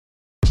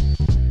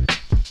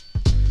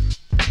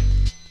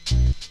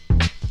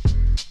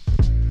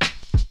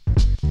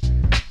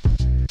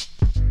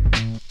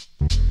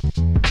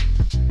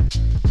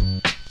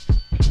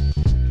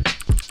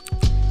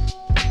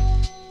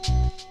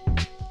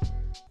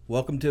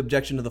Welcome to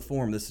Objection to the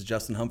Form. This is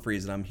Justin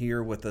Humphreys, and I'm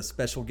here with a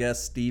special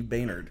guest, Steve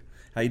Baynard.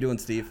 How you doing,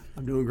 Steve?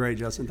 I'm doing great,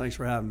 Justin. Thanks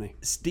for having me.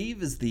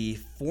 Steve is the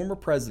former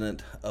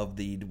president of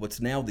what's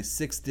now the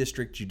 6th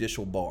District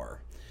Judicial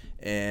Bar.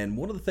 And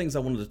one of the things I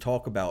wanted to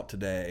talk about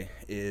today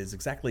is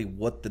exactly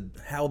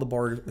how the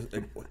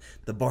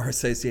bar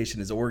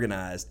association is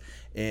organized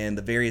and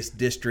the various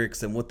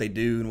districts and what they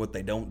do and what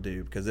they don't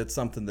do, because it's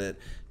something that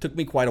took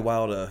me quite a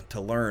while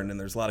to learn, and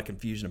there's a lot of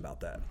confusion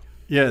about that.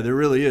 Yeah, there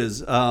really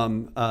is.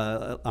 I'm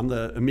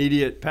the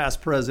immediate past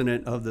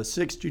president of the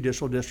 6th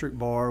Judicial District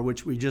Bar,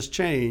 which we just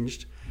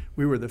changed.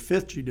 We were the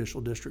 5th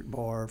Judicial District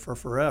Bar for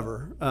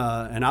forever.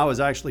 And I was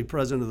actually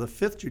president of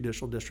the 5th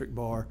Judicial District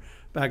Bar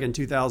back in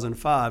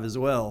 2005 as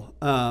well.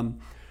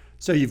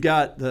 So you've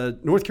got the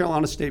North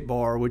Carolina State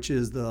Bar, which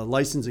is the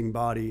licensing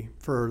body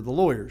for the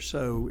lawyers.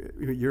 So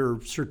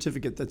your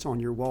certificate that's on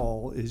your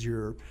wall is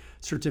your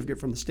certificate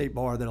from the State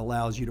Bar that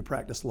allows you to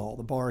practice law.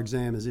 The bar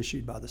exam is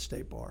issued by the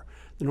State Bar.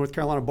 The North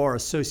Carolina Bar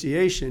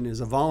Association is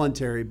a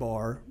voluntary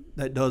bar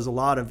that does a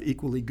lot of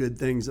equally good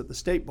things that the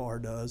State Bar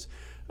does.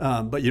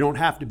 But you don't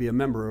have to be a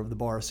member of the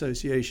Bar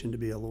Association to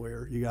be a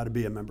lawyer. You got to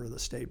be a member of the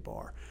State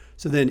Bar.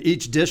 So then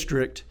each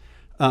district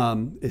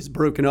is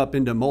broken up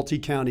into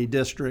multi-county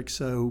districts.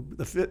 So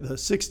the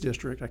 6th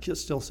district, I can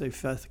still say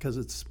 5th because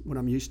it's what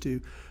I'm used to,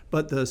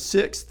 but the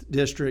 6th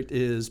district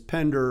is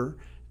Pender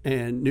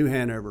and New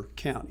Hanover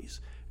counties.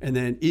 And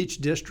then each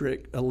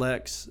district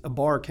elects a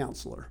bar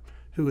counselor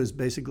who is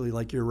basically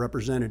like your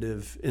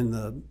representative in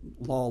the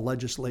law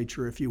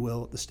legislature, if you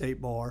will, at the State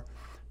Bar.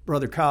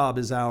 Brother Cobb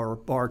is our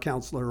bar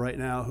counselor right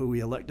now, who we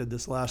elected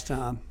this last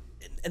time.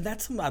 And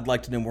that's something I'd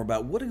like to know more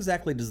about. What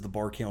exactly does the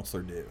bar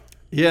counselor do?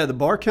 Yeah, the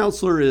bar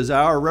counselor is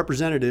our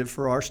representative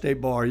for our state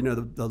bar. You know,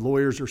 the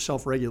lawyers are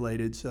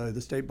self-regulated, so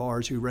the state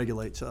bar is who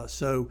regulates us.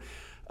 So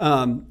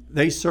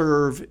they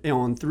serve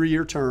on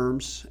 3-year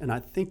terms, and I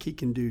think he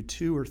can do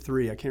 2 or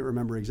 3. I can't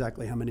remember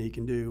exactly how many he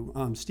can do.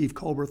 Steve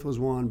Colberth was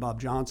one. Bob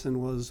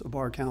Johnson was a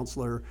bar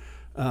counselor.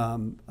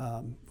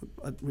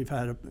 We've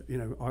had,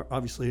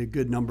 obviously a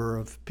good number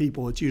of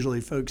people. It's usually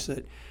folks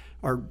that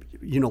are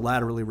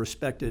unilaterally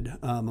respected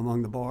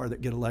among the bar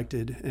that get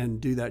elected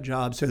and do that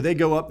job. So they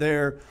go up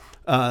there.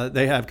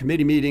 They have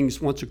committee meetings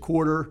once a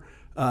quarter.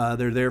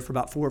 They're there for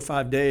about 4 or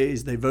 5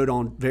 days. They vote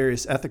on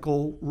various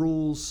ethical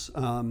rules.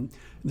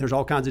 There's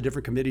all kinds of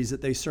different committees that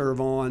they serve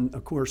on.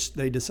 Of course,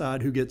 they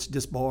decide who gets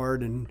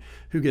disbarred and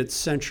who gets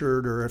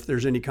censured, or if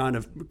there's any kind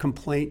of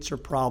complaints or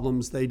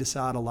problems, they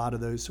decide a lot of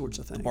those sorts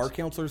of things. The bar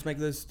counselors make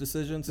those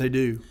decisions? They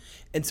do.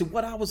 And so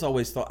what I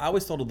always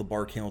thought of the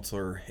bar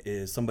counselor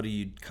is somebody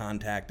you'd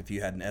contact if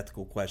you had an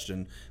ethical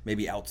question,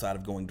 maybe outside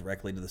of going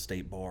directly to the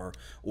state bar,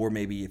 or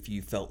maybe if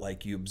you felt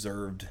like you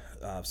observed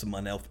some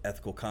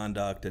unethical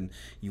conduct and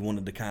you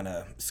wanted to kind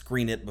of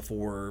screen it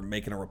before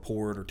making a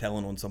report or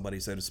telling on somebody,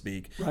 so to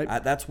speak. Right.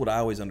 That's what I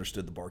always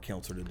understood the bar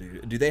counselor to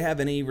do. Do they have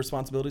any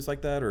responsibilities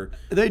like that? Or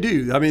They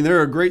do. I mean,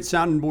 they're a great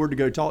sounding board to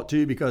go talk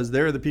to because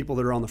they're the people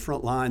that are on the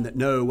front line that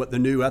know what the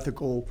new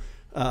ethical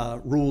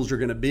rules are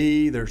going to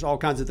be. There's all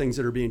kinds of things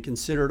that are being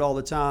considered all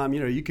the time.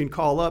 You can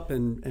call up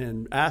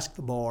and ask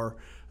the bar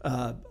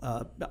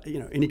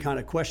any kind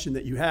of question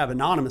that you have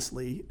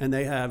anonymously, and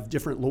they have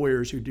different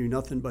lawyers who do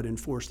nothing but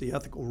enforce the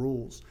ethical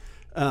rules.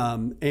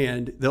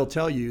 And they'll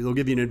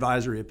give you an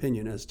advisory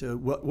opinion as to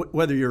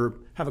whether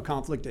you have a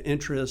conflict of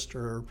interest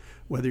or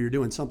whether you're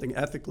doing something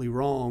ethically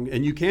wrong.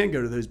 And you can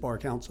go to those bar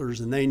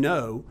counselors and they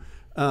know.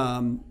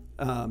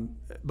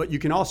 But you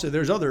can also,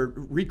 there's other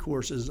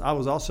recourses. I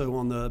was also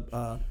on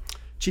the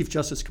Chief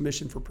Justice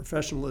Commission for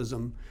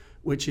Professionalism,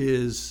 which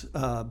is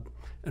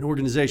an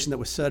organization that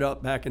was set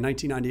up back in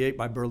 1998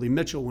 by Burley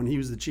Mitchell when he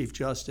was the Chief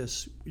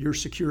Justice. Your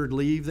secured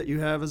leave that you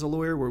have as a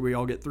lawyer, where we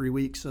all get 3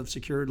 weeks of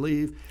secured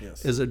leave,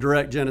 yes, is a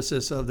direct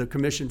genesis of the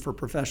Commission for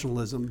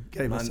Professionalism.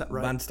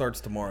 Mine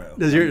starts tomorrow.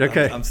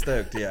 Okay. I'm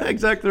stoked, yeah.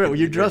 Exactly right. Well,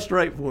 you're dressed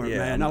right for it, yeah,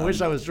 man. I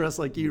wish I was dressed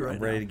like you right now.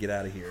 I'm ready to get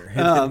out of here.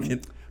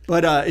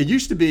 But it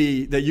used to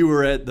be that you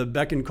were at the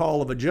beck and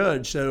call of a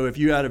judge. So if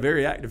you had a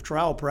very active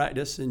trial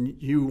practice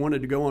and you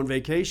wanted to go on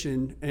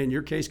vacation and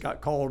your case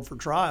got called for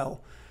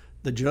trial,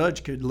 the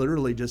judge could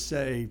literally just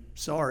say,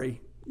 sorry,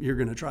 you're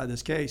going to try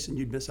this case, and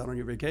you'd miss out on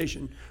your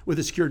vacation. With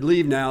a secured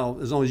leave now,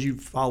 as long as you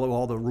follow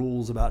all the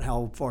rules about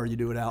how far you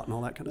do it out and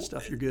all that kind of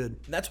stuff, you're good.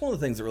 That's one of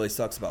the things that really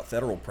sucks about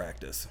federal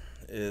practice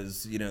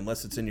is,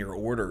 unless it's in your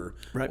order,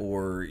 right,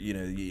 or,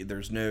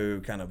 there's no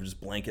kind of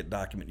just blanket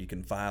document you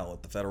can file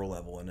at the federal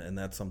level. And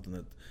that's something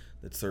that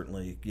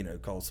certainly,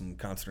 caused some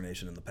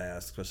consternation in the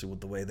past, especially with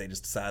the way they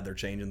just decide they're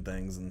changing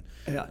things. And,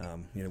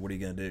 yeah, what are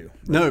you going to do?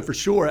 No, for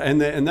sure. And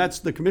that's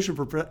the Commission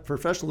for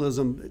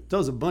Professionalism. It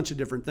does a bunch of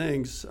different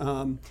things.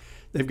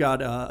 They've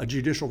got a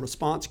judicial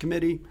response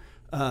committee.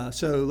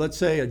 So let's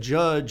say a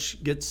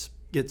judge gets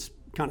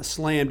kind of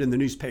slammed in the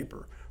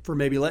newspaper for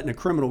maybe letting a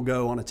criminal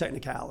go on a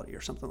technicality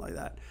or something like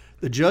that.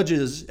 The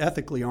judges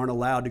ethically aren't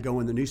allowed to go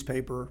in the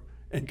newspaper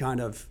and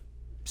kind of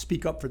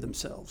speak up for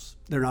themselves.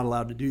 They're not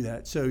allowed to do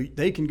that. So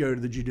they can go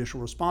to the Judicial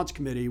Response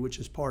Committee, which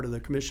is part of the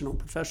Commission on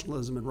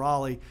Professionalism in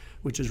Raleigh,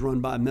 which is run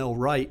by Mel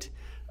Wright,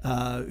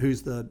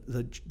 who's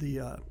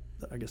the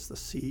I guess the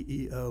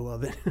CEO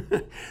of it,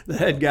 the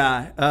head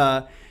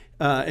guy.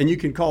 And you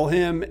can call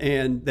him,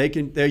 and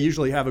they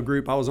usually have a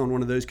group. I was on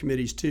one of those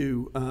committees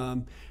too,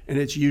 and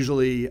it's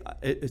usually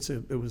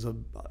it was a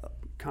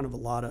kind of a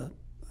lot of,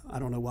 I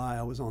don't know why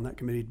I was on that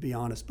committee, to be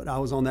honest, but I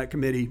was on that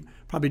committee,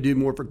 probably do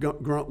more for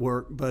grunt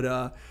work,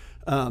 but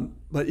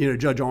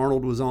Judge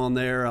Arnold was on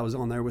there. I was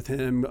on there with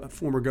him.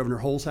 Former Governor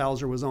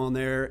Holshouser was on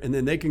there, and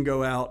then they can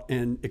go out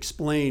and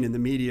explain in the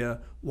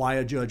media why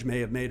a judge may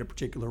have made a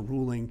particular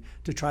ruling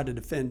to try to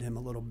defend him a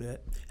little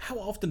bit. How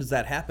often does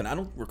that happen? I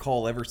don't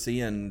recall ever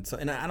seeing,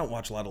 and I don't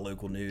watch a lot of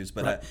local news,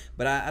 but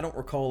Right. I don't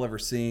recall ever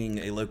seeing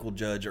a local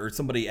judge or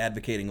somebody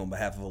advocating on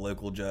behalf of a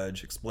local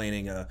judge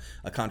explaining a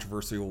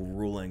controversial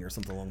ruling or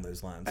something along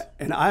those lines.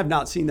 And I have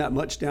not seen that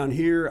much down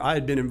here. I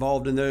had been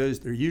involved in those.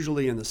 They're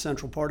usually in the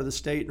central part of the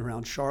state and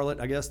around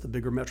Charlotte, I guess, the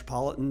bigger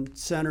metropolitan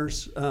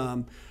centers.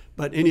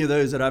 But any of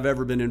those that I've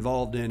ever been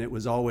involved in, it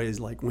was always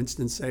like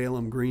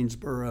Winston-Salem,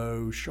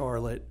 Greensboro,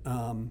 Charlotte.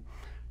 Can't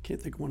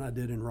think of one I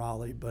did in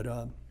Raleigh, but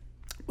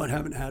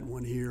haven't had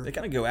one here. They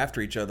kind of go after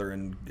each other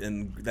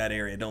in that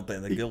area, don't they?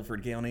 The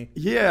Guilford County.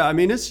 Yeah, I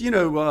mean, it's,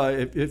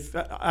 if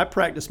I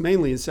practice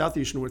mainly in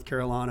southeastern North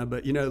Carolina,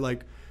 but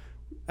like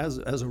as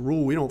a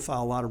rule, we don't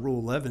file a lot of Rule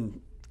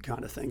 11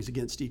 kind of things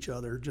against each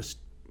other, just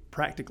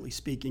practically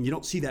speaking. You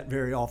don't see that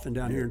very often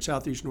down here in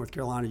southeastern North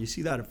Carolina. You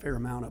see that a fair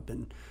amount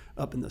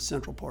up in the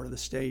central part of the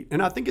state. And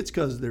I think it's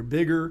because they're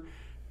bigger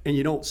and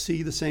you don't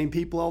see the same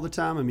people all the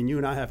time. I mean, you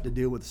and I have to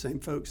deal with the same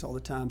folks all the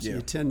time, so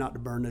you tend not to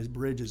burn those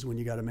bridges when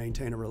you got to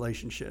maintain a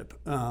relationship.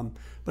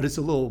 But it's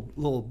a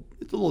little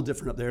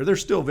different up there. They're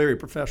still very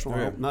professional.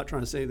 Right. I'm not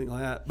trying to say anything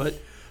like that.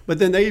 But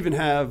then they even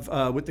have,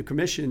 with the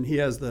commission, he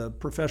has the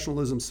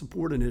Professionalism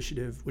Support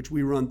Initiative, which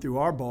we run through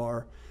our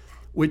bar,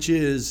 which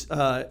is,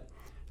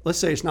 let's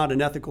say it's not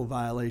an ethical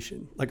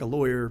violation, like a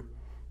lawyer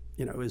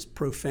is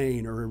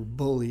profane or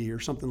bully or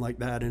something like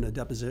that in a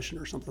deposition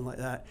or something like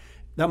that.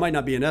 That might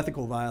not be an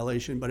ethical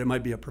violation, but it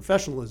might be a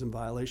professionalism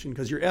violation,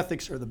 because your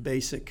ethics are the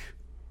basic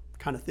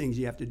kind of things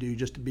you have to do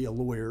just to be a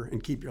lawyer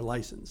and keep your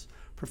license.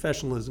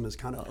 Professionalism is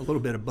kind of a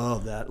little bit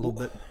above that, a little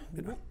bit.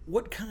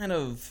 What kind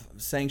of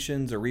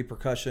sanctions or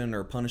repercussion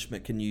or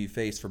punishment can you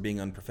face for being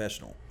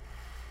unprofessional?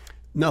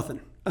 Nothing.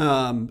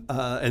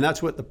 And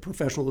that's what the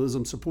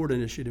Professionalism Support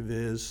Initiative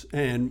is.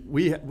 And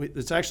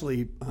it's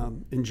actually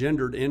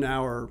engendered in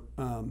our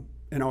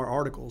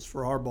articles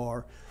for our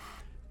bar.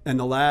 And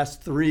the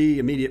last 3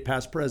 immediate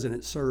past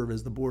presidents serve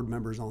as the board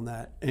members on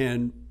that.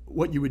 And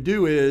what you would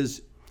do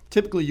is,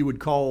 typically you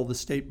would call the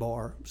state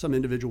bar, some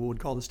individual would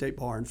call the state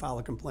bar and file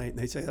a complaint. And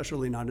they say, that's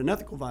really not an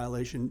ethical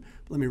violation.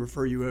 Let me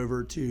refer you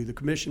over to the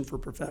Commission for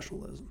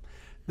Professionalism.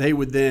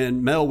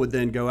 Mel would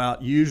then go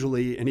out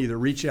usually and either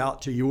reach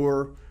out to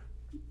your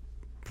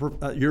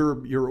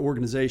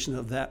organization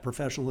of that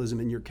professionalism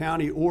in your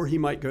county, or he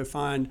might go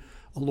find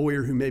a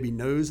lawyer who maybe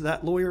knows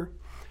that lawyer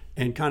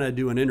and kind of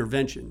do an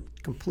intervention.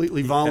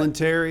 Completely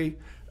voluntary.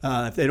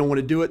 If they don't want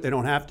to do it, they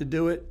don't have to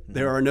do it.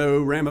 There are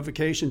no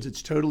ramifications.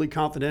 It's totally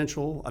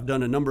confidential. I've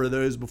done a number of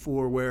those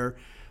before where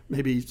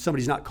maybe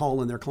somebody's not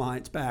calling their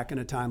clients back in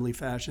a timely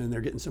fashion and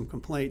they're getting some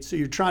complaints. So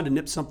you're trying to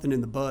nip something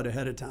in the bud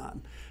ahead of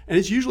time. And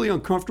it's usually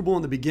uncomfortable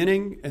in the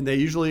beginning, and the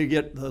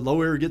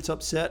lawyer gets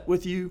upset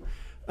with you.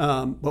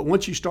 But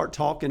once you start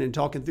talking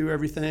through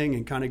everything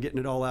and kind of getting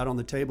it all out on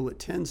the table, it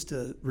tends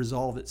to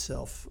resolve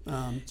itself.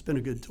 It's been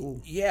a good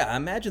tool. Yeah, I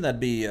imagine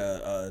that'd be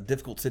a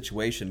difficult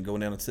situation,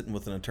 going down and sitting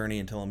with an attorney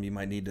and telling him you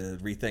might need to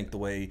rethink the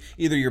way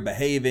either you're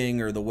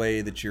behaving or the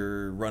way that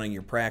you're running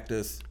your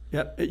practice.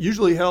 Yeah, it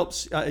usually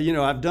helps.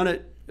 I've done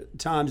it at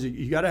times.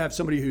 You got to have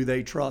somebody who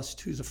they trust,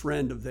 who's a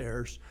friend of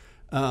theirs,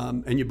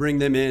 and you bring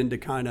them in to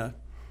kind of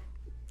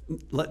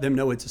let them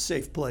know it's a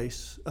safe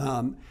place.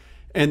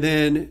 And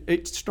then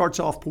it starts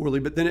off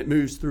poorly, but then it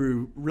moves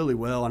through really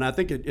well. And I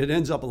think it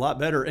ends up a lot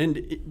better.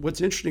 And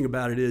what's interesting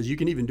about it is you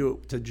can even do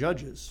it to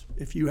judges.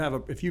 If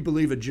you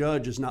believe a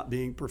judge is not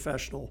being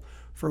professional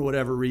for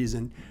whatever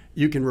reason,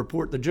 you can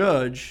report the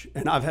judge.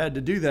 And I've had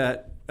to do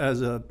that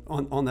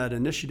on that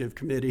initiative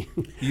committee.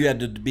 You had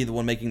to be the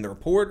one making the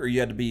report, or you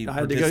had to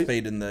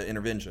participate in the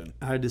intervention?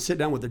 I had to sit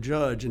down with a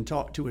judge and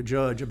talk to a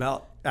judge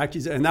about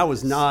accusations, and that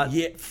was not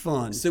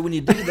fun. So when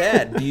you do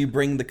that, do you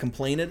bring the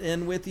complainant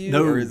in with you?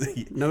 No, or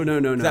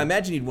no. I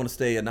imagine you'd want to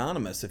stay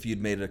anonymous if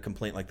you'd made a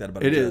complaint like that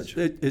about a judge.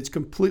 It's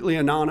completely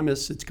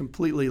anonymous. It's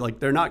completely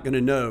they're not going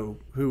to know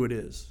who it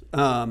is.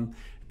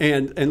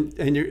 And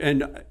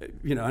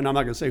I'm not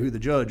going to say who the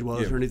judge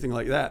was or anything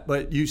like that,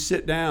 but you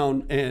sit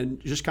down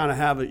and just kind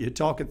of you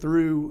talk it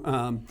through.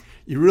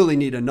 You really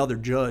need another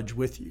judge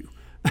with you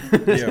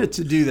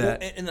to do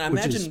that. Well, and I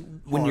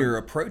imagine when you're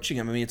approaching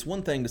them, I mean, it's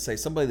one thing to say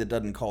somebody that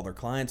doesn't call their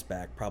clients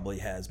back probably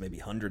has maybe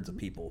hundreds of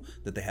people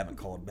that they haven't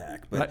called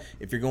back. But right.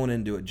 If you're going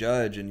into a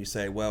judge and you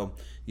say, well,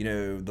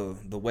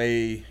 the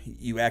way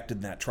you acted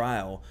in that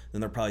trial,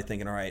 then they're probably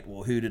thinking, all right,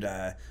 well, who did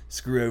I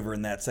screw over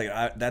in that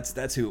second?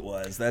 That's who it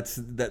was.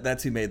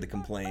 That's who made the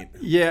complaint.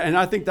 Yeah, and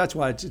I think that's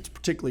why it's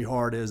particularly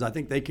hard is I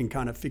think they can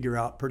kind of figure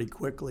out pretty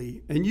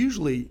quickly. And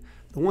usually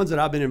the ones that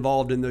I've been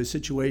involved in those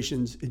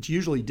situations, it's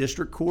usually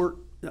district court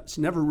I've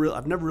never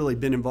really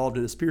been involved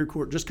in a Superior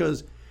Court just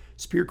because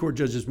Superior Court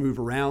judges move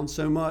around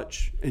so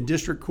much. In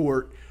District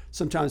Court,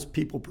 sometimes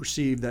people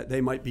perceive that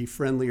they might be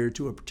friendlier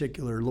to a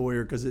particular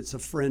lawyer because it's a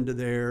friend of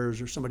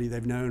theirs or somebody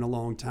they've known a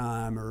long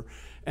time,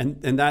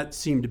 and that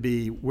seemed to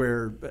be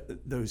where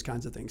those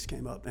kinds of things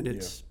came up. And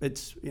it's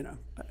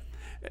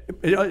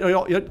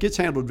it gets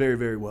handled very,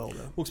 very well,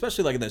 though. Well,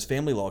 especially like in those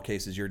family law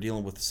cases, you're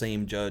dealing with the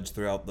same judge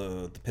throughout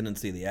the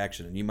pendency of the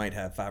action, and you might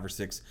have 5 or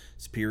 6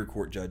 Superior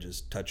Court judges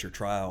touch your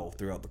trial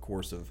throughout the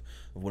course of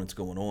when it's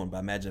going on. But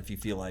imagine if you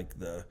feel like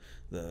the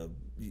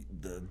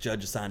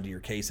judge assigned to your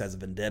case has a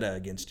vendetta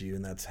against you,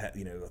 and that's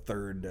a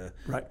third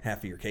half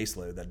of your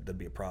caseload. That'd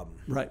be a problem.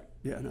 Right.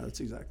 Yeah. No, that's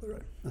exactly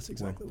right. That's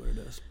exactly what it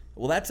is.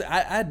 Well,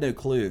 I had no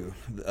clue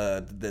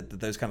that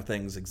those kind of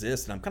things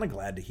exist, and I'm kind of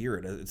glad to hear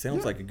it. It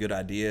sounds like a good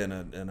idea,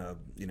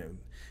 and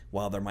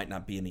while there might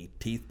not be any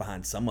teeth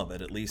behind some of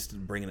it, at least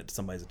bringing it to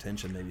somebody's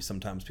attention. Maybe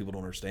sometimes people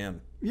don't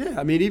understand. Yeah,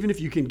 I mean, even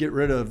if you can get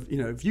rid of,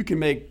 if you can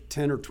make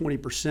 10 or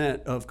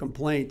 20% of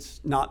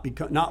complaints not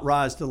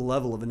rise to the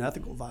level of an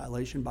ethical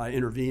violation by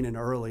intervening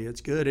early,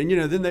 it's good. And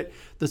then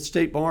the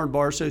State Bar and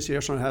Bar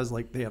Association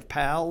they have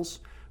PALS,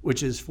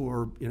 which is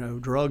for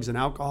drugs and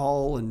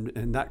alcohol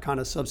and that kind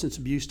of substance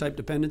abuse type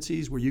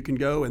dependencies, where you can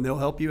go and they'll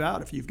help you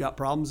out if you've got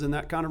problems in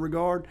that kind of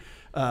regard.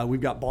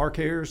 We've got Bar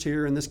Cares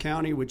here in this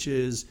county, which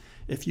is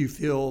if you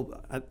feel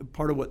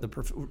part of what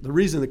the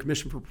reason the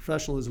Commission for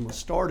Professionalism was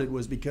started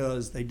was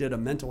because they did a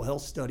mental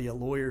health study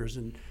of lawyers,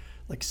 and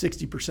like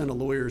 60% of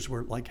lawyers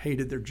were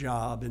hated their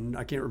job, and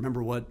I can't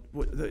remember what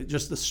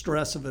just the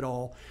stress of it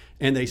all.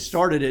 And they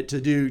started it to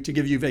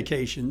give you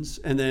vacations,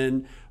 and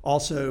then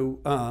also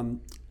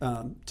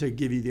to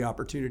give you the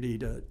opportunity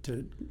to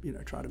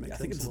try to make. I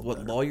think things it's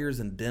better. Lawyers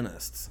and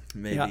dentists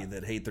maybe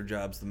that hate their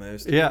jobs the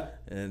most. Yeah,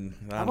 and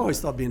I've always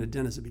thought being a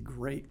dentist would be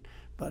great,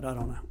 but I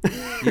don't know.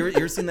 You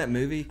ever seen that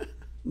movie?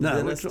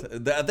 No,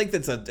 I think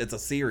it's a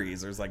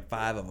series. There's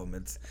 5 of them.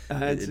 It's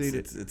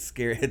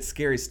scary. It's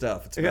scary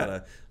stuff. It's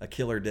about a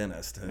killer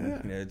dentist.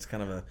 And, it's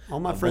kind of a all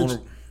my friends.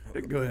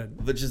 Go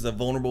ahead. Which is a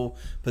vulnerable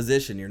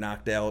position. You're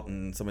knocked out,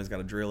 and somebody's got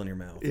a drill in your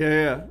mouth.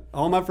 Yeah.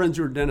 All my friends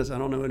who are dentists, I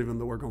don't know any of them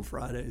that work on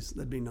Fridays.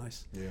 That'd be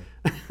nice. Yeah.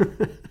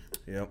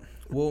 Yep.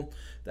 Well,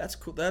 that's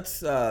cool.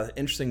 That's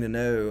interesting to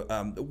know.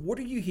 What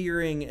are you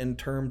hearing in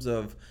terms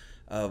of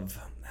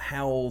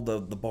how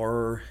the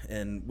bar,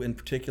 and in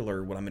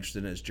particular, what I'm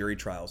interested in is jury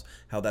trials,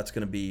 how that's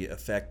going to be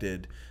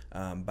affected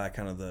by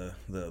kind of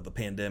the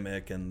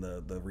pandemic and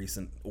the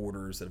recent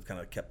orders that have kind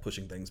of kept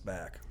pushing things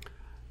back?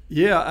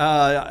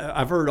 Yeah,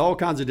 I've heard all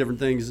kinds of different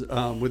things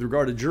with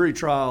regard to jury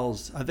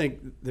trials. I think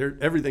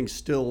everything's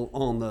still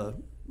on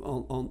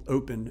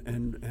open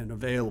and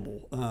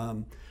available.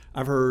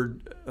 I've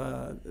heard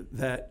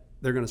that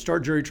they're going to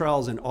start jury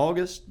trials in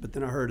August, but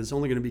then I heard it's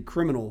only going to be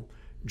criminal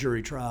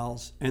jury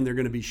trials, and they're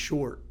going to be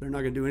short. They're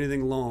not going to do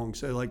anything long.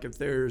 So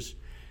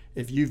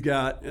if you've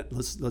got,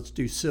 let's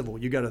do civil,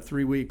 you got a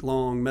 3-week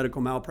long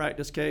medical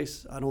malpractice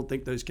case, I don't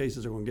think those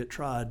cases are going to get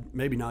tried,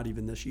 maybe not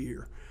even this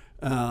year.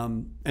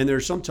 And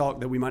there's some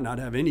talk that we might not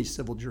have any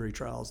civil jury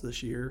trials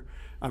this year.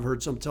 I've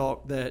heard some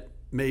talk that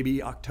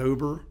maybe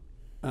October,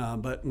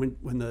 but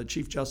when the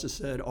Chief Justice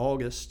said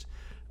August,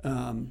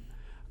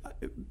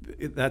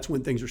 that's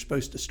when things are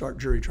supposed to start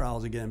jury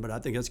trials again. But I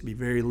think that's going to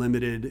be very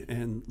limited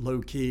and low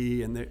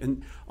key,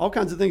 and all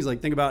kinds of things.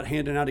 Like, think about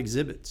handing out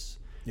exhibits.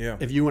 Yeah.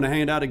 If you want to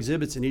hand out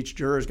exhibits and each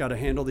juror's got to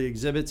handle the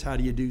exhibits, how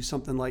do you do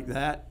something like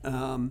that?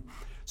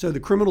 So the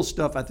criminal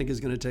stuff, I think, is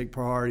going to take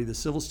priority. The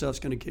civil stuff's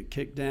going to get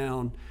kicked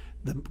down.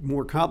 The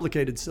more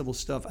complicated civil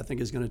stuff, I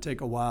think, is going to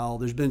take a while.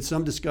 There's been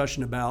some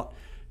discussion about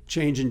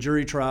changing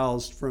jury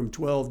trials from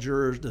 12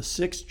 jurors to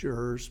 6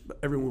 jurors, but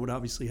everyone would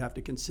obviously have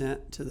to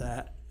consent to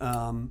that.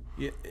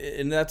 Yeah,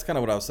 and that's kind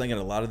of what I was saying. In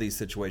a lot of these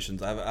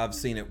situations, I've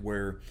seen it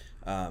where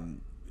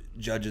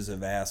judges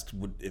have asked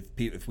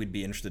if we'd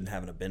be interested in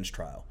having a bench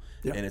trial.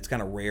 Yep. And it's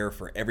kind of rare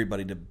for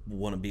everybody to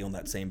want to be on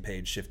that same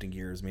page, shifting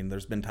gears. I mean,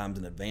 there's been times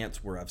in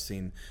advance where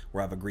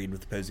I've agreed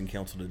with opposing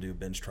counsel to do a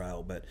bench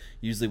trial, but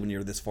usually when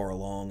you're this far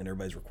along and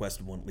everybody's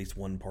requested one, at least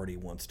one party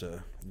wants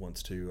to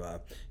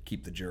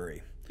keep the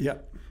jury. Yeah.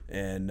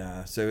 And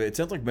so it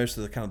sounds like most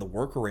of the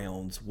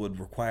workarounds would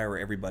require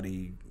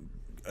everybody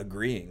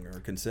agreeing or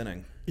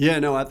consenting. Yeah,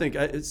 no, I think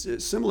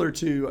it's similar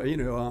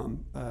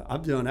to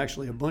I've done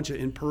actually a bunch of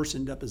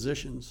in-person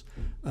depositions,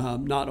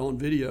 not on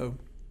video.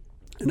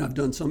 And I've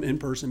done some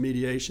in-person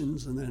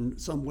mediations and then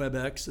some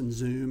WebEx and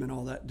Zoom and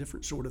all that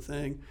different sort of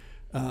thing.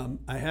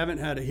 I haven't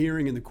had a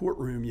hearing in the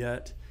courtroom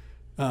yet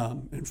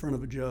in front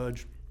of a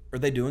judge. Are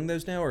they doing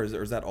those now, or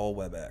is that all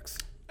WebEx?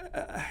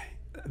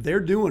 They're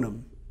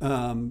doing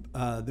them.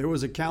 There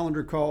was a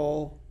calendar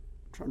call.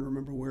 I'm trying to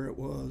remember where it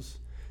was.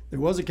 There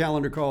was a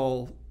calendar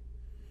call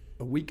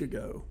a week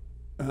ago.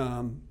 I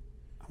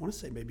want to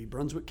say maybe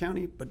Brunswick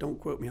County, but don't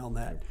quote me on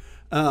that.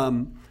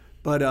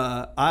 But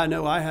I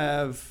know I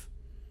have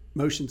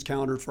motions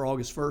calendared for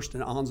August 1st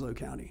in Onslow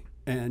County,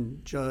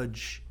 and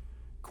Judge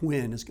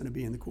Quinn is going to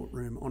be in the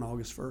courtroom on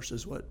August 1st,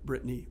 is what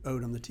Brittany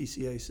Odom, the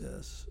TCA,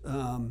 says.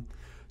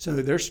 So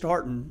they're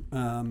starting.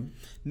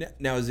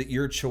 Now, is it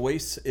your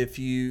choice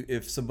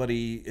if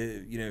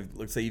somebody,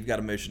 let's say you've got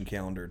a motion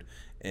calendared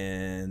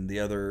and the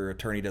other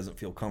attorney doesn't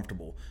feel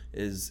comfortable,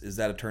 is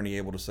that attorney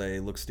able to say,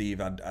 look, Steve,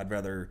 I'd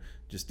rather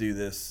just do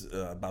this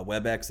by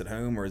WebEx at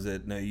home, or is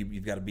it, no,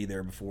 you've got to be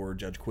there before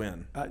Judge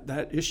Quinn?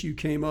 That issue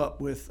came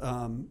up with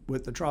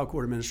the trial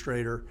court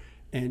administrator,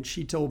 and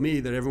she told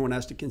me that everyone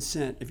has to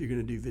consent if you're going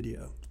to do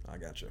video. I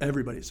got you.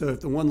 Everybody. So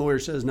if the one lawyer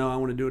says, no, I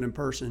want to do it in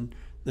person,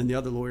 then the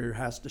other lawyer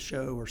has to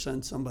show or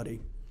send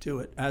somebody to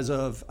it. As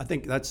of, I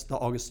think that's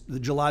the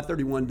July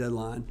 31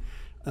 deadline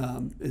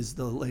is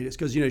the latest.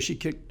 Because, she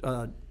kicked,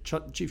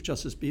 Chief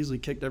Justice Beasley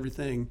kicked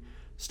everything,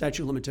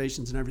 statute of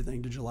limitations and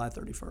everything, to July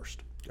 31st.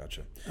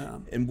 Gotcha.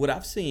 And what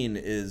I've seen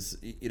is,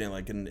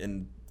 like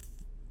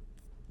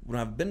when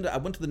I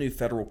went to the new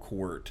federal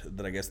court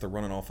that I guess they're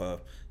running off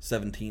of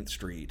 17th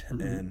Street,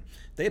 mm-hmm. and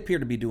they appear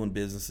to be doing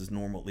business as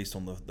normal, at least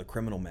on the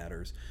criminal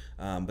matters.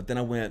 But then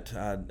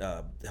I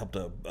helped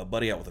a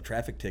buddy out with a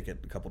traffic ticket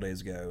a couple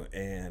days ago,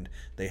 and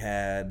they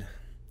had,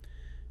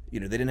 they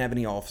didn't have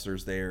any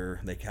officers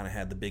there. They kind of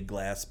had the big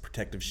glass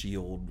protective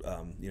shield,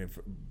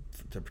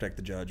 to protect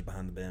the judge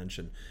behind the bench,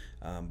 and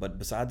but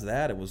besides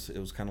that, it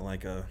was kind of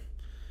like a.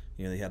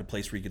 They had a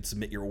place where you could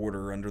submit your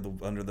order under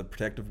the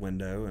protective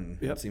window, and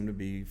It seemed to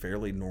be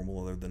fairly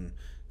normal, other than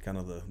kind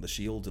of the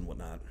shields and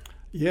whatnot.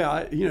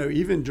 Yeah,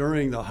 even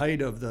during the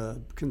height of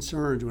the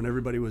concerns, when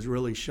everybody was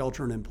really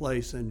sheltering in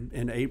place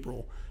in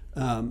April,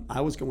 I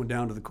was going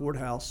down to the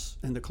courthouse,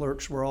 and the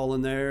clerks were all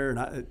in there,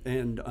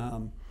 and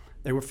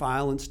they were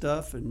filing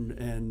stuff,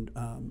 and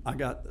I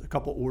got a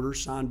couple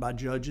orders signed by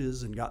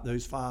judges and got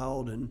those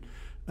filed, and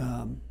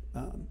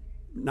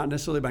not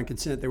necessarily by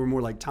consent. They were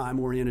more like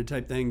time-oriented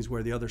type things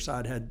where the other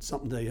side had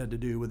something they had to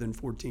do within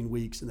 14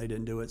 weeks and they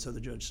didn't do it, so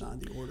the judge signed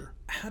the order.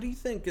 How do you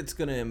think it's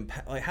going to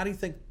impact? How do you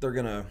think they're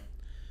going to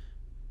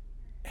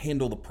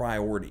handle the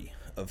priority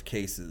of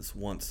cases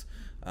once,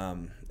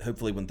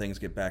 hopefully, when things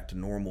get back to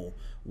normal?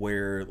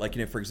 Where,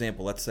 for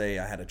example, let's say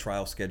I had a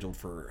trial scheduled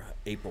for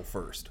April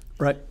 1st,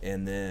 right,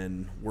 and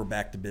then we're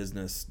back to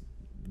business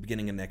the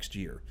beginning of next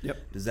year.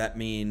 Yep. Does that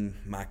mean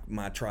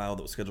my trial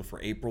that was scheduled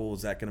for April,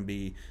 is that going to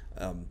be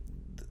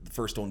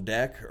first on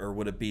deck, or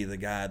would it be the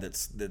guy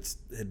that's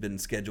had been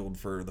scheduled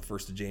for the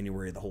 1st of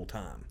January the whole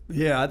time?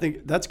 Yeah, I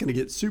think that's going to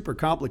get super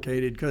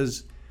complicated,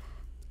 because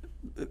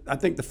I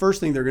think the first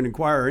thing they're going to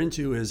inquire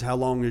into is how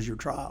long is your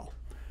trial.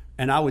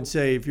 And I would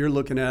say if you're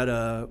looking at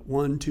a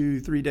 1, 2,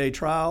 3 day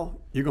trial,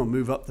 you're going to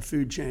move up the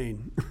food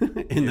chain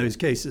in those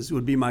cases,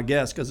 would be my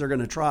guess, because they're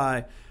going to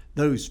try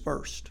those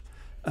first.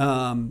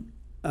 And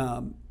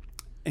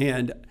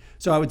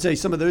so I would say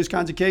some of those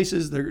kinds of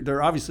cases,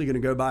 they're obviously going to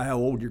go by how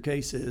old your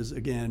case is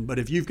again. But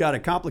if you've got a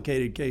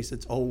complicated case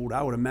that's old,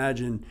 I would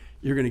imagine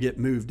you're going to get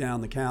moved down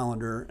the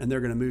calendar, and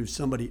they're going to move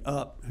somebody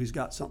up who's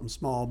got something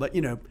small. But,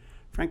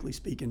 frankly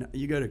speaking,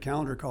 you go to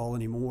calendar call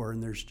anymore,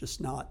 and there's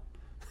just not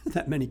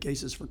that many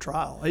cases for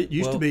trial. It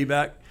used to be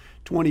back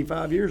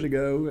 25 years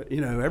ago,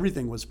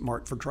 everything was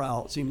marked for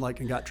trial, it seemed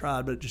like, and got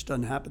tried, but it just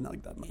doesn't happen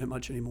like that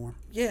much anymore.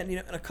 Yeah, and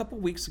a couple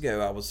of weeks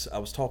ago, I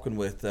was talking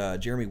with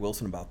Jeremy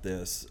Wilson about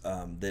this.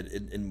 That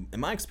in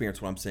my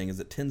experience, what I'm seeing is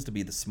it tends to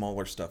be the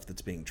smaller stuff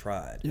that's being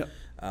tried. Yep.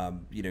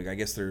 I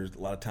guess there's a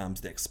lot of times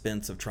the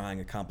expense of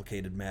trying a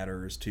complicated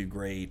matter is too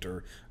great,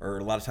 or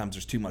a lot of times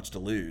there's too much to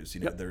lose.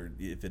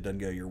 If it doesn't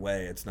go your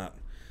way, it's not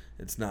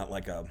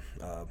like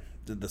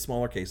the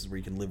smaller cases where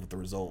you can live with the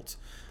results.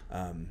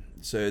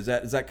 So is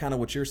that kind of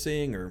what you're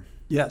seeing, or?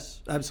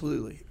 Yes,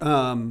 absolutely.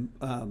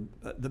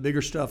 The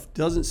bigger stuff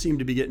doesn't seem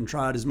to be getting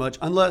tried as much,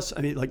 unless,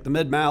 like the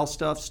med-mal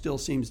stuff still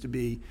seems to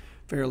be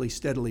fairly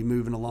steadily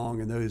moving along,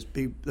 and those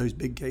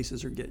big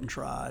cases are getting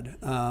tried.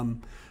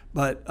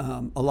 But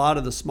a lot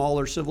of the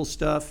smaller civil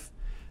stuff,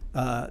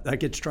 that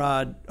gets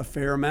tried a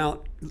fair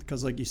amount,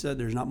 because like you said,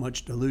 there's not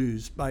much to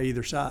lose by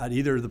either side.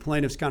 Either the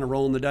plaintiff's kind of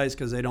rolling the dice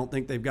because they don't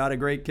think they've got a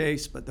great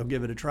case, but they'll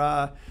give it a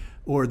try,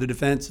 or the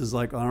defense is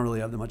like, I don't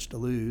really have that much to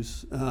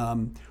lose.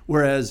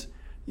 Whereas,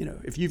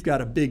 if you've got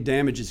a big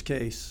damages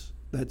case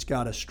that's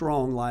got a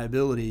strong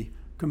liability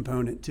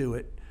component to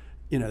it,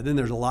 then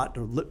there's a lot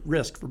to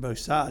risk for both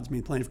sides.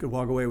 The plaintiff could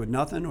walk away with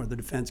nothing, or the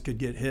defense could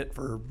get hit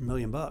for $1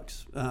 million.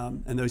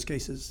 And those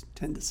cases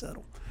tend to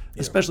settle.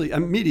 Yeah. Especially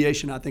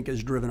mediation, I think,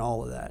 has driven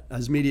all of that.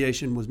 As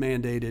mediation was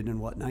mandated in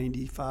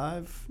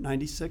 95,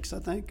 96, I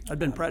think. I'd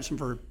been practicing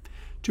for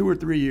 2 or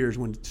 3 years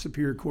when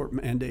Superior Court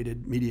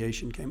mandated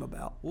mediation came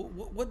about.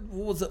 What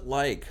was it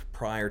like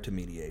prior to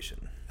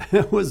mediation?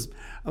 It was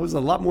a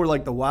lot more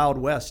like the Wild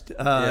West.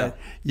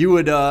 You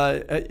would,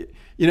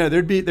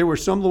 there were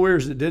some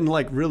lawyers that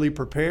didn't really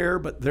prepare,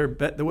 but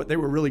what they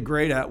were really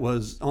great at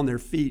was on their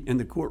feet in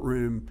the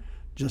courtroom,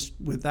 just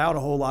without a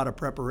whole lot of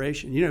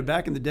preparation.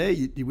 Back in the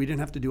day, we didn't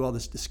have to do all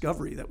this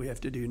discovery that we have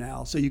to do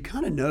now. So you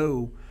kind of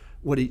know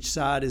what each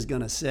side is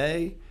going to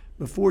say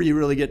before you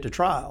really get to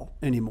trial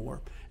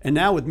anymore. And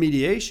now with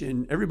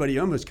mediation, everybody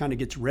almost kind of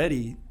gets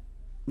ready,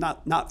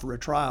 not for a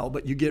trial,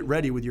 but you get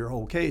ready with your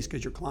whole case,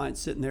 because your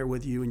client's sitting there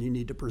with you and you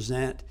need to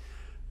present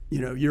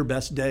your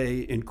best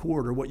day in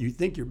court or what you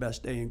think your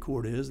best day in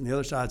court is, and the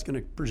other side's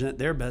going to present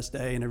their best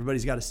day, and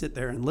everybody's got to sit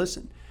there and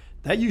listen.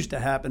 That used to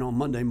happen on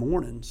Monday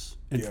mornings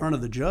in front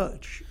of the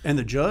judge, and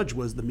the judge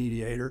was the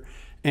mediator.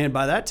 And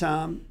by that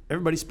time,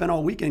 everybody spent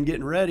all weekend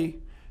getting ready.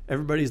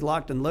 Everybody's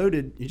locked and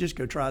loaded. You just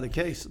go try the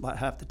case about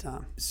half the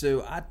time.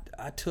 So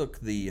I took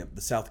the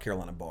South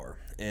Carolina bar,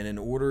 and in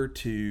order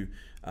to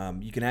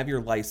you can have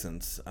your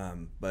license,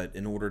 but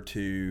in order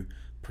to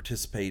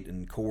participate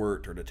in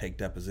court or to take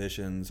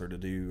depositions or to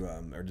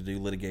do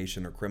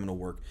litigation or criminal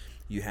work,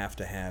 you have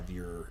to have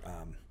your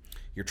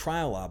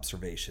trial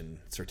observation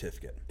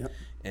certificate. Yep.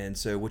 And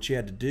so what you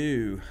had to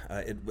do,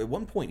 at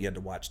one point you had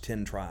to watch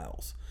 10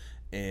 trials.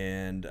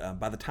 And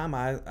by the time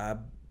I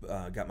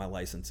got my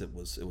license, it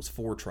was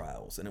 4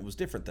 trials, and it was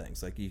different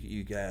things. Like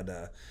you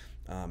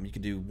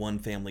could do one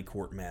family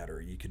court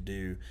matter, you could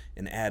do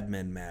an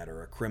admin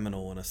matter, a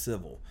criminal and a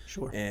civil.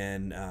 Sure.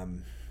 And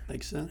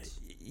makes sense.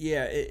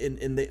 Yeah,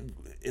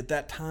 at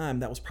that time,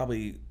 that was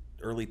probably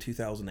early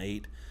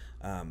 2008.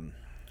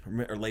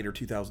 Or later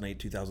 2008,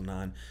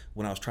 2009,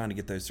 when I was trying to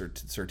get those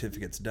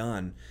certificates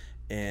done.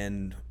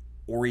 And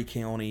Horry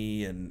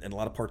County and a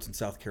lot of parts in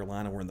South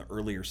Carolina were in the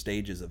earlier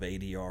stages of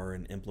ADR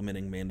and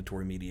implementing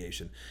mandatory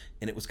mediation.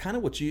 And it was kind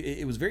of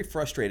it was very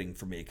frustrating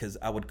for me, because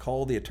I would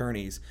call the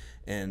attorneys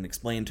and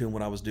explain to them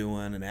what I was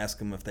doing and ask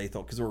them if they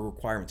thought, because there were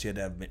requirements, you had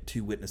to have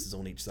 2 witnesses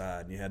on each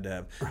side, and you had to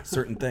have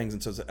certain things.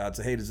 And so I'd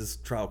say, hey, does this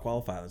trial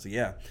qualify? I'd say,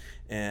 yeah.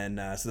 And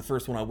so the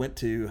first one I went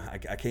to,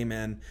 I came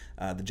in,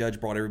 the judge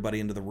brought everybody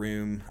into the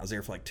room. I was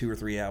there for like 2 or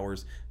 3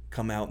 hours,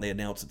 come out and they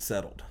announced it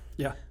settled.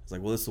 Yeah. I was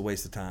like, well, this is a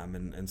waste of time.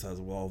 And so I was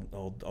like,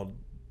 well, I'll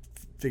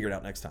figure it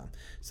out next time.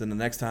 So then the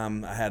next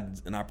time I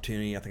had an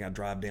opportunity, I think I'd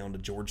drive down to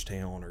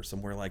Georgetown or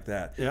somewhere like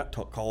that. Yeah.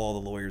 Call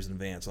all the lawyers in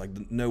advance. Like,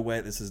 no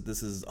way, this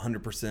is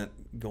 100%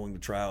 going to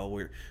trial.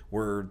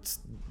 We're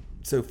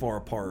so far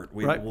apart.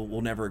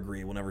 We'll never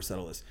agree. We'll never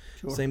settle this.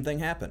 Sure. Same thing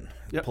happened.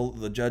 Yep.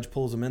 The judge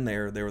pulls them in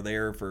there. They were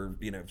there for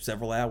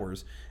several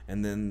hours,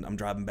 and then I'm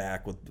driving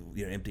back with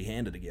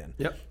empty-handed again.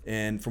 Yep.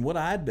 And from what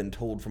I had been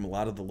told from a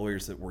lot of the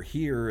lawyers that were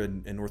here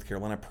in North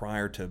Carolina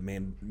prior to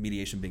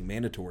mediation being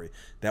mandatory,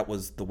 that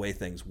was the way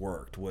things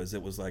worked.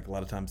 It was like a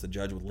lot of times the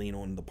judge would lean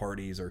on the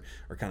parties or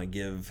kind of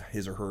give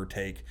his or her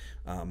take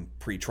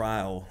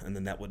pre-trial, and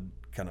then that would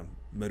kind of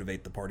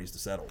motivate the parties to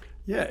settle.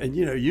 Yeah, and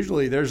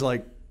usually there's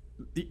like,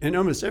 in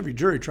almost every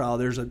jury trial,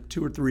 there's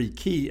 2 or 3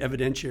 key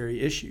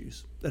evidentiary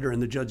issues that are in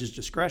the judge's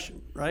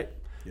discretion, right?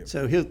 Yep.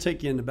 So he'll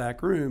take you in the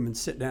back room and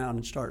sit down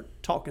and start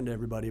talking to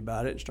everybody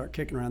about it and start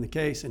kicking around the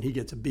case, and he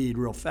gets a bead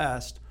real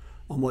fast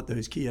on what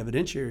those key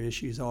evidentiary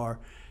issues are.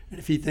 And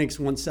if he thinks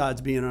one side's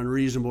being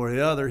unreasonable or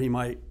the other, he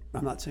might,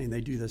 I'm not saying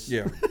they do this.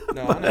 Yeah,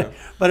 no, I know.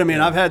 But I mean,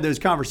 I've had those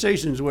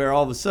conversations where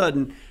all of a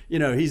sudden,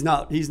 he's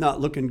not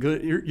looking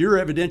good. Your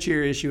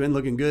evidentiary issue isn't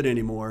looking good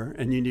anymore,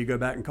 and you need to go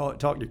back and talk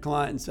to your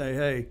client and say,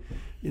 hey,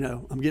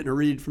 I'm getting a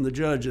read from the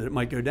judge that it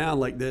might go down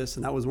like this,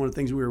 and that was one of the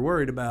things we were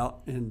worried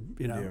about. And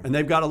and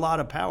they've got a lot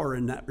of power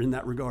in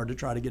that regard to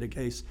try to get a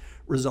case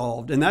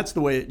resolved, and that's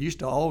the way it used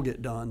to all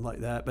get done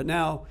like that. But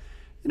now,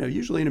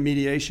 usually in a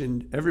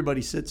mediation,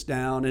 everybody sits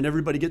down and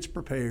everybody gets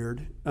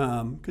prepared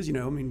because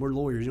we're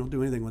lawyers. You don't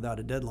do anything without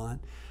a deadline,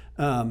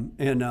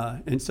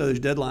 and so those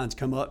deadlines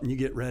come up and you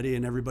get ready,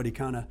 and everybody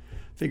kind of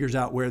figures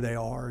out where they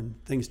are,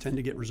 and things tend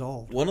to get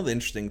resolved. One of the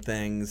interesting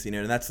things,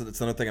 and that's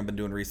another thing I've been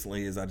doing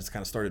recently, is I just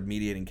kind of started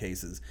mediating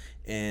cases.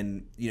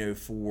 And,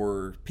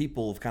 for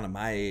people of kind of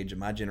my age and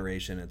my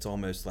generation, it's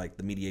almost like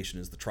the mediation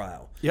is the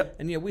trial. Yep.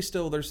 And, we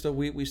still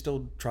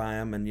try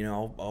them, and,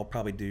 I'll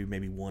probably do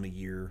maybe one a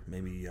year,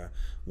 maybe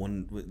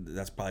one.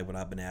 That's probably what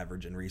I've been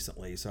averaging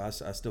recently. So I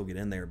still get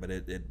in there, but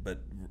it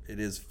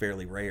is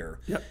fairly rare.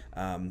 Yep.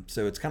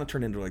 So it's kind of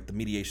turned into like the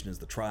mediation is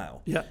the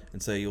trial. Yep.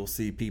 And so you'll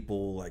see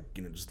people like,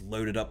 just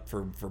loaded up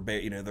for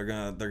they're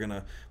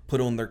gonna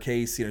put on their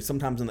case,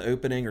 sometimes in the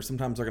opening, or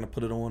sometimes they're gonna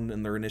put it on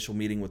in their initial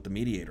meeting with the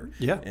mediator.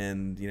 Yeah.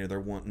 And they're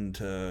wanting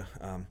to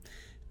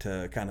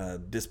kind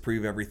of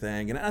disprove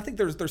everything, and I think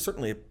there's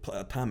certainly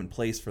a time and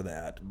place for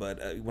that.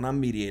 But when I'm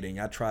mediating,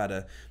 I try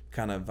to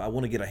I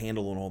want to get a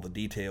handle on all the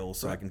details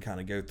so I can kind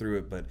of go through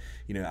it. But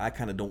I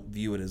kind of don't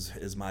view it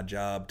as my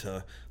job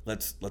to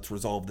let's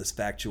resolve this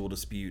factual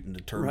dispute and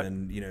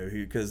determine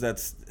who, because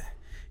that's.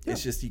 Yeah.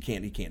 It's just you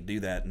can't do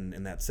that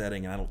in that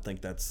setting, and I don't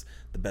think that's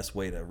the best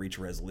way to reach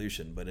a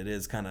resolution. But it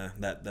is kind of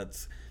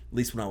that's at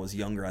least when I was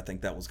younger, I think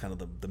that was kind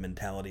of the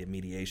mentality of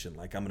mediation.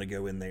 Like, I'm going to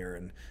go in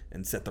there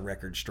and set the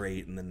record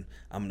straight, and then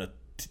I'm going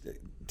to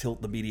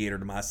tilt the mediator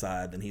to my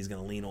side, and he's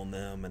going to lean on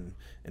them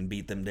and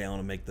beat them down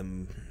and make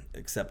them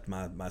accept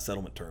my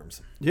settlement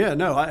terms. Yeah,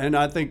 no,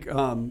 I think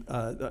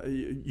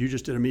you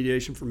just did a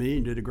mediation for me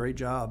and did a great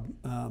job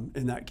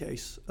in that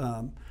case,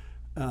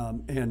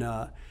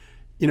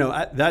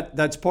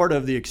 that's part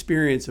of the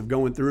experience of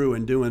going through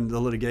and doing the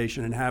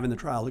litigation and having the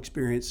trial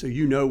experience. So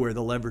where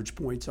the leverage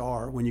points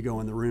are when you go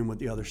in the room with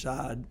the other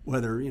side,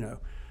 whether,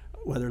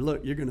 whether, look,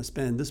 you're going to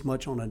spend this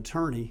much on an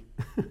attorney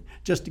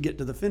just to get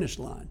to the finish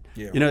line.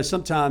 Yeah. You know,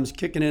 sometimes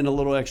kicking in a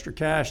little extra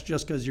cash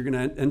just because you're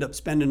going to end up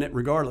spending it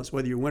regardless,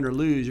 whether you win or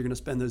lose, you're going to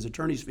spend those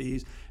attorney's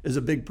fees, is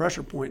a big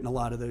pressure point in a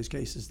lot of those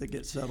cases that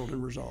get settled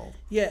and resolved.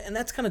 Yeah, and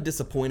that's kind of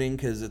disappointing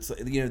because it's,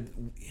 you know,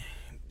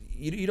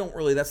 you don't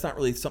really, that's not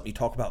really something you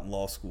talk about in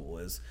law school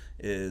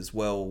is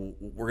well,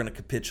 we're going to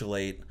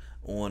capitulate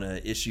on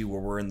an issue where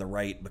we're in the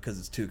right because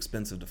it's too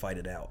expensive to fight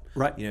it out.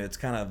 Right. You know, it's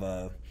kind of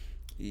a,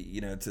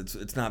 you know,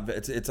 it's not,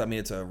 I mean,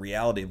 it's a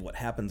reality of what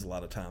happens a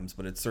lot of times,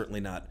 but it's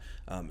certainly not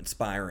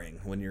inspiring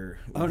when you're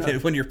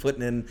when you're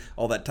putting in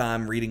all that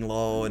time reading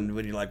law, and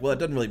when you're like, well, it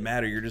doesn't really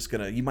matter. You're just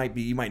gonna, you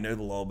might know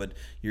the law, but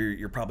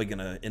you're probably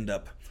gonna end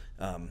up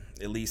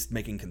at least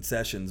making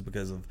concessions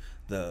because of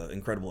the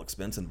incredible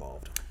expense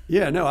involved.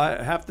 Yeah, no,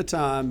 half the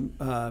time,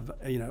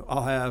 you know,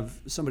 I'll have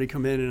somebody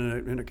come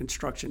in a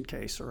construction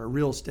case or a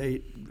real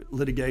estate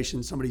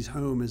litigation. Somebody's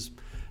home is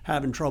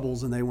having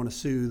troubles and they want to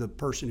sue the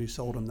person who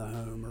sold them the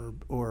home,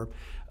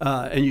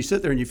 and you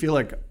sit there and you feel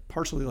like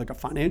partially like a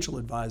financial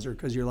advisor,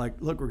 because you're like,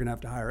 look, we're going to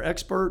have to hire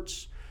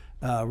experts.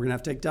 We're going to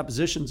have to take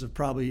depositions of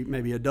probably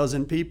maybe a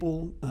dozen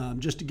people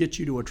just to get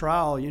you to a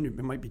trial. You know,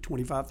 it might be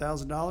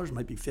 $25,000, it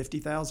might be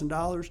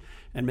 $50,000,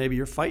 and maybe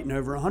you're fighting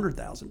over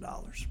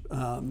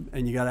 $100,000.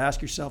 And you got to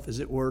ask yourself, is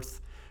it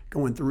worth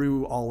going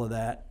through all of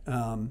that?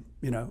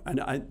 You know,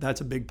 and that's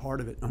a big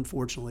part of it.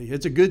 Unfortunately,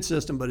 it's a good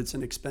system, but it's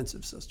an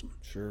expensive system.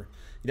 Sure.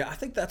 Yeah, I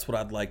think that's what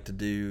I'd like to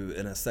do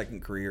in a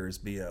second career, is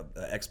be a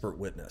expert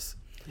witness.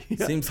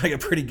 Yeah. Seems like a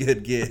pretty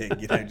good gig,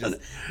 you know. Just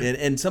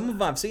and some of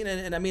them I've seen,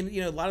 and I mean,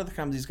 you know, a lot of the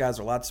times these guys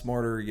are a lot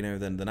smarter, you know,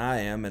 than I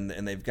am,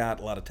 and they've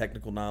got a lot of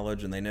technical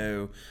knowledge, and they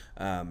know,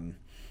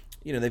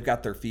 you know, they've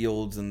got their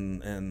fields,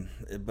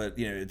 but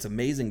you know, it's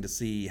amazing to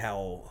see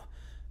how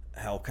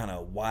kind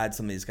of wide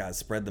some of these guys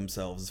spread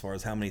themselves as far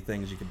as how many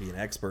things you can be an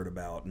expert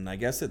about. And I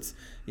guess it's,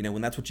 you know,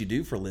 when that's what you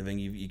do for a living,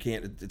 you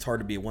can't, it's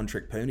hard to be a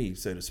one-trick pony,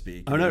 so to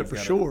speak. Oh, no, for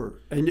sure.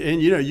 And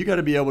you know, you got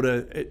to be able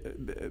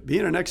to,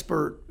 being an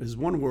expert is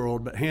one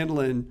world, but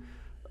handling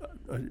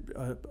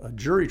a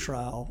jury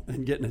trial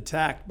and getting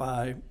attacked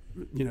by,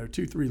 you know,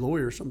 2-3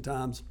 lawyers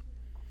sometimes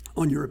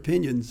on your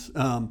opinions,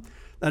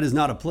 that is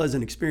not a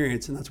pleasant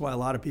experience. And that's why a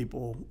lot of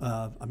people,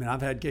 I mean,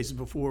 I've had cases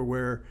before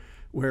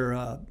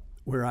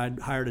where I'd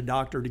hired a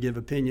doctor to give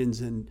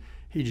opinions and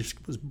he just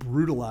was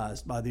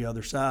brutalized by the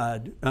other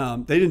side.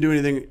 They didn't do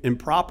anything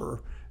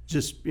improper,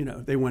 just, you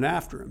know, they went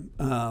after him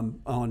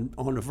on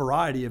a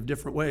variety of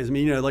different ways. I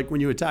mean, you know, like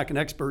when you attack an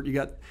expert,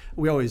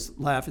 we always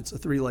laugh, it's a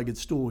 3-legged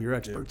stool your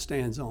expert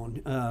stands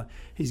on.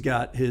 He's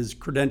got his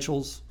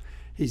credentials,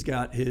 he's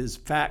got his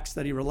facts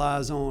that he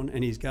relies on,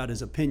 and he's got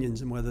his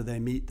opinions and whether they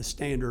meet the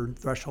standard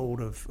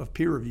threshold of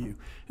peer review.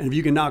 And if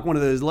you can knock one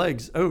of those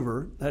legs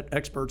over, that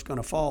expert's going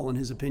to fall and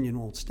his opinion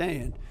won't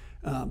stand.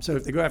 So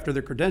if they go after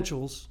their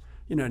credentials,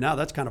 you know, now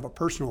that's kind of a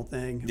personal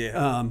thing,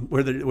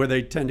 where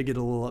they tend to get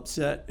a little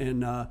upset.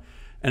 And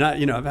I,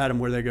 you know, I've had them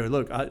where they go,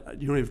 look,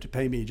 you don't have to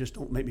pay me, just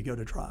don't make me go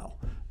to trial,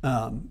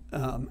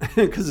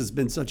 because it's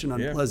been such an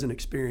unpleasant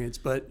experience.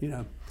 But you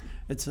know,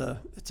 it's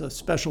a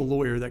special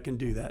lawyer that can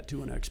do that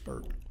to an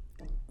expert.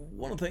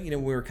 One thing, you know,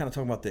 we were kind of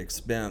talking about the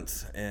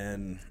expense,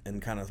 and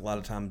kind of a lot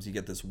of times you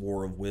get this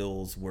war of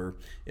wills where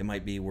it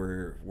might be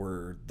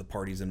where the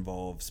parties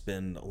involved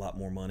spend a lot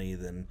more money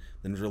than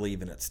really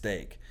even at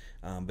stake.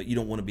 But you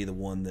don't want to be the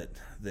one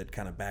that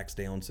kind of backs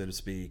down, so to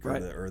speak,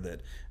 right, or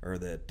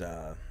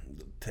that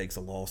takes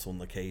a loss on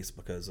the case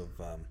because of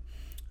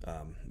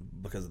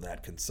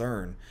that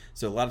concern.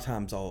 So a lot of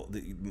times,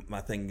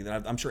 my thing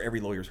that I'm sure every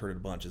lawyer's heard it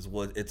a bunch is,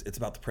 well, it's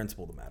about the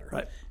principle of the matter.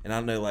 Right. And I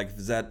don't know, like,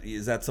 is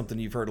that something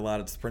you've heard a lot?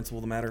 It's the principle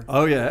of the matter.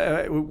 Oh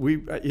yeah,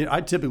 I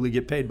typically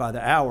get paid by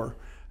the hour,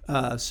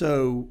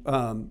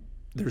 so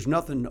there's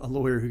nothing a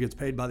lawyer who gets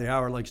paid by the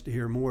hour likes to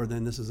hear more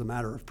than this is a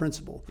matter of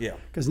principle. Yeah.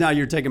 Because now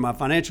you're taking my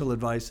financial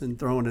advice and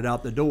throwing it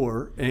out the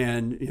door,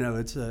 and you know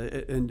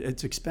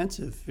it's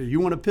expensive. If you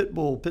want a pit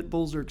bull, pit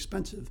bulls are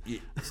expensive. Yeah.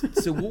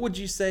 So what would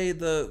you say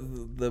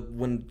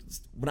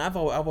when I've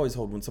always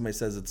heard when somebody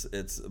says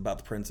it's about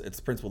the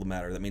principle of the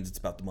matter, that means it's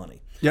about the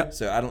money. Yeah.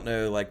 So I don't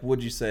know, like,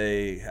 would you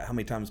say how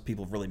many times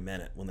people have really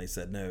meant it when they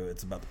said no,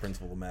 it's about the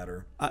principle of the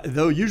matter?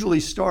 They'll usually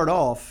start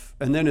off,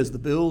 and then as the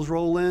bills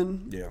roll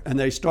in, and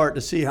they start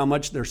to see how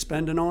much they're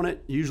spending on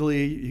it.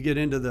 Usually, you get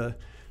into the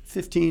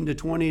 $15,000 to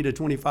 $20,000 to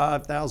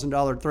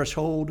 $25,000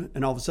 threshold,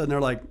 and all of a sudden they're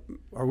like,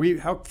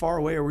 how far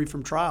away are we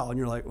from trial? And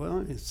you're like,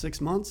 well, it's 6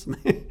 months.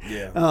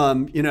 Yeah.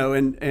 You know,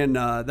 and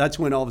that's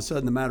when all of a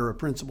sudden the matter of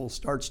principle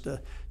starts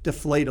to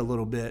deflate a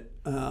little bit.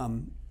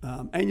 And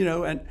you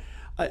know,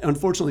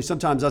 unfortunately,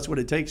 sometimes that's what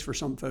it takes for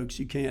some folks.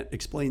 You can't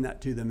explain that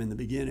to them in the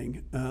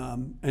beginning,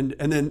 and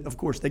then of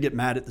course they get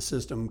mad at the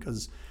system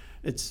because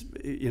it's,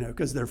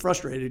 because they're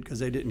frustrated because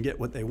they didn't get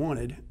what they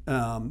wanted,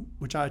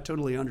 which I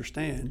totally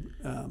understand.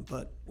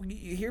 But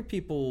you hear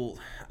people,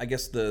 I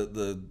guess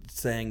the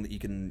saying that you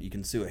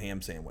can sue a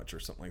ham sandwich or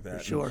something like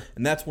that. Sure.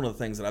 And that's one of the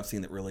things that I've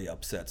seen that really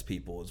upsets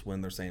people is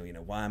when they're saying,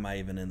 why am I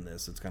even in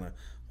this? It's kind of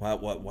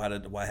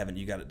why haven't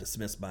you got it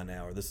dismissed by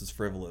now? Or this is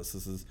frivolous.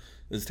 This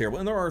is terrible.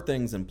 And there are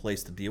things in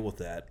place to deal with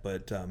that,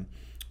 but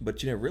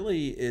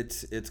really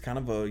it's kind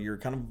of you're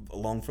kind of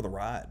along for the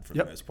ride for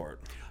the most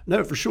part.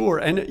 No, for sure.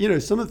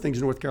 And some of the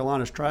things North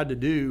Carolina's tried to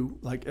do,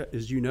 like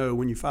as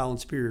when you file in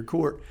Superior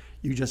Court,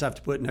 you just have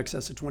to put in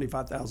excess of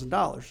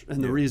 $25,000.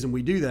 And the reason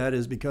we do that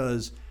is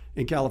because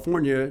in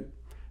California,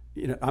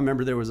 I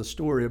remember there was a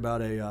story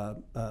about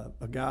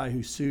a guy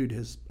who sued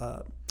his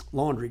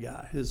laundry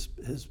guy, his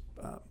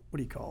what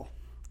do you call?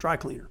 Dry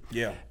cleaner.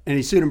 Yeah. And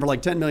he sued him for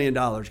like $10 million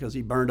because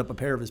he burned up a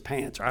pair of his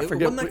pants. Or I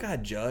forget. Wasn't that guy a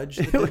judge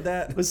that did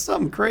that? It was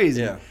something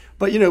crazy. Yeah.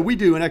 But, we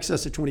do in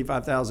excess of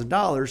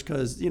 $25,000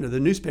 because, the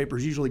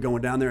newspaper's usually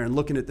going down there and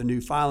looking at the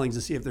new filings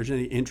to see if there's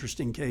any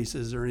interesting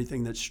cases or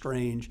anything that's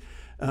strange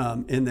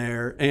in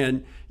there.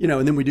 And,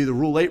 and then we do the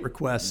Rule 8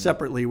 request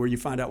separately where you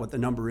find out what the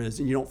number is,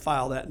 and you don't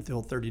file that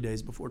until 30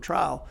 days before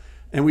trial.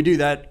 And we do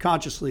that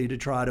consciously to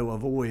try to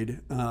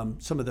avoid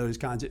some of those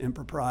kinds of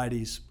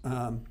improprieties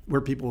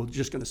where people are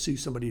just going to sue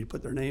somebody to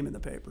put their name in the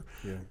paper.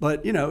 Yeah.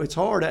 But it's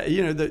hard.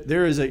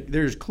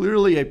 There's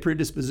clearly a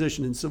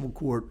predisposition in civil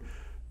court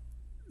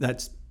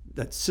that's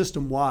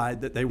system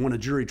wide that they want a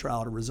jury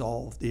trial to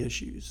resolve the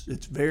issues.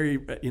 It's very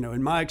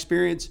in my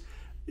experience,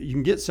 you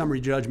can get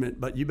summary judgment,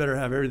 but you better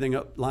have everything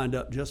lined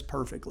up just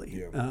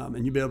perfectly. Yeah.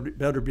 And you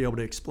better be able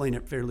to explain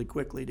it fairly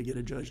quickly to get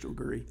a judge to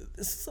agree.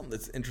 This is something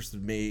that's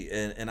interested me,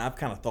 and I've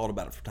kind of thought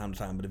about it from time to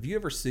time, but have you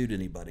ever sued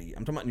anybody?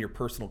 I'm talking about in your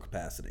personal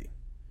capacity.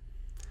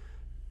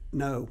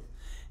 No.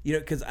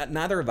 Because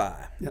neither have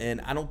I, and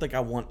I don't think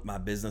I want my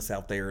business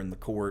out there in the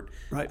court.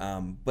 Right.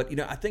 But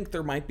I think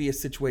there might be a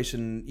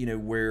situation,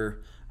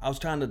 where I was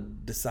trying to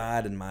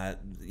decide in my,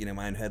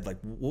 my own head,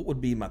 like what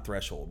would be my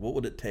threshold? What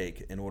would it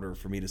take in order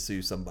for me to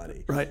sue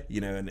somebody? Right.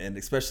 And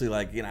especially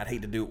like, I'd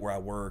hate to do it where I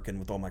work and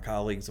with all my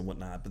colleagues and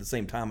whatnot. But at the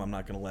same time, I'm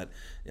not going to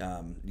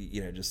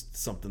let, just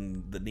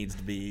something that needs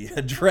to be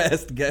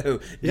addressed go.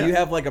 Do you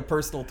have like a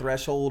personal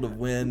threshold of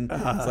when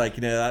it's like,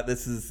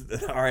 this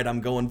is all right,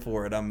 I'm going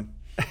for it.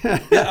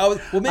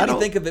 What made me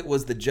think of it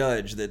was the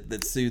judge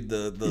that sued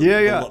the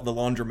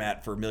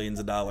laundromat for millions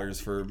of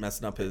dollars for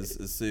messing up his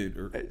suit.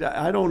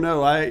 I don't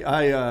know.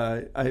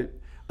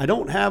 I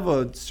don't have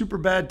a super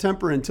bad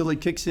temper until he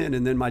kicks in,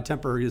 and then my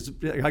temper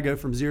I go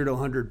from 0 to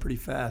 100 pretty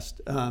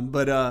fast.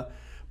 But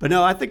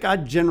no, I think I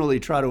generally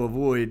try to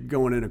avoid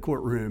going in a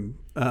courtroom,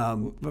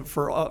 but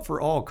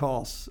for all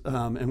costs,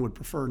 and would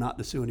prefer not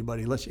to sue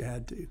anybody unless you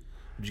had to.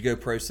 Would you go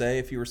pro se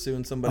if you were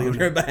suing somebody on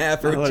their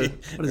behalf? What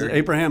is it?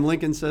 Abraham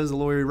Lincoln says the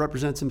lawyer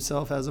represents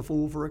himself as a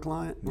fool for a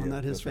client. Isn't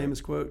that his famous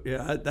quote?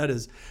 Yeah, that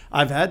is.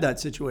 I've had that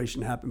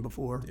situation happen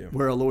before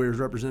where a lawyer's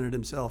represented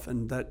himself,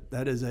 and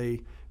that is a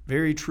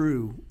very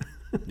true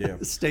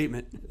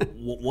statement.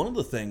 One of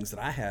the things that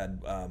I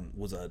had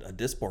was a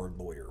disbarred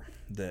lawyer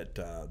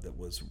that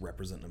was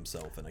representing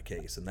himself in a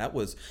case, and that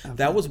was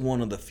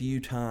one of the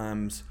few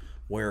times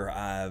where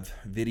I've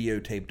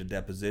videotaped a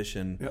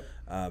deposition,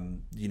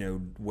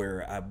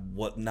 where I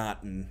was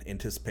not in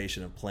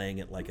anticipation of playing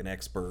it like an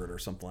expert or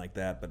something like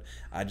that, but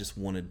I just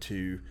wanted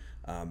to,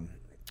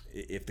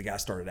 if the guy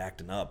started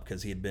acting up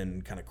because he had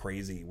been kind of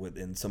crazy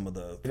in some of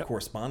the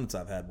correspondence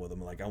I've had with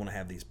him, like I want to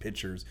have these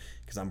pictures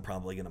because I'm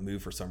probably going to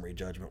move for summary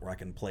judgment where I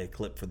can play a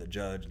clip for the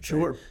judge. And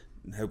sure.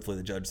 Hopefully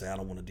the judge say, I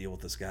don't want to deal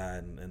with this guy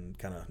and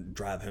kind of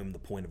drive home the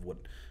point of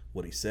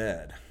what he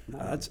said. No,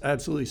 that's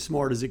absolutely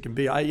smart as it can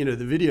be. The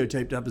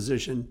videotape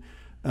deposition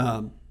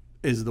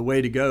is the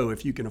way to go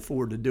if you can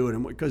afford to do it.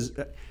 And because,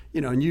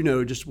 and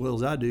just as well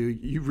as I do,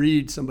 you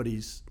read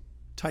somebody's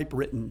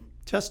typewritten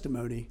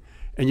testimony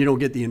and you don't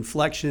get the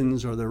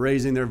inflections or the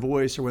raising their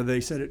voice or whether they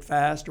said it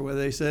fast or whether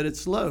they said it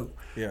slow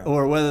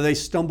or whether they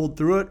stumbled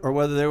through it or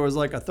whether there was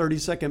like a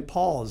 30-second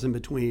pause in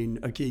between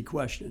a key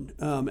question.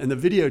 And the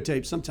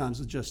videotape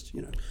sometimes is just,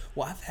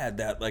 Well, I've had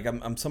that. Like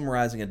I'm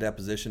summarizing a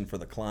deposition for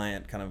the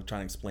client, kind of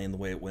trying to explain the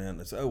way it went.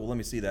 They say, let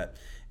me see that.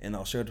 And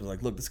I'll show it to them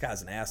like, look, this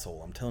guy's an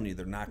asshole. I'm telling you,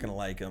 they're not going to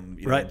like him.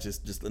 Right.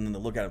 Just and then they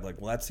look at it like,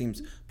 well, that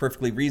seems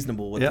perfectly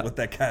reasonable what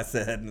that guy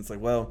said. And it's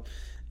like, well,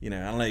 I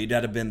don't know. You'd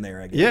have been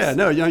there, I guess. Yeah,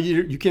 no,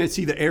 you can't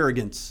see the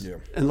arrogance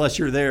unless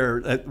you're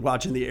there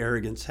watching the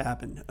arrogance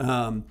happen.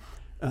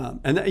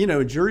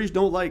 And juries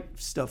don't like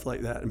stuff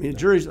like that. I mean,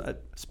 juries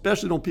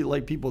especially don't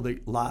like people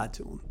that lie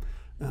to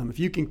them. If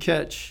you can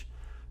catch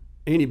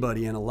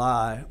anybody in a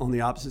lie on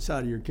the opposite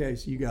side of your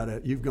case,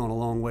 you've gone a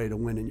long way to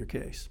winning your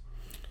case.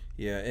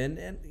 Yeah, and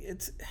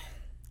it's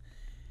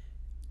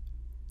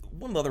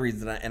one of the other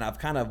reasons,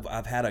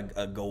 I've had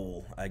a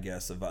goal, I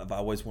guess, of I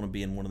always want to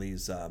be in one of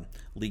these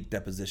leaked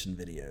deposition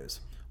videos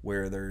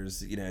where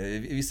there's,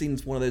 have you seen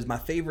one of those? My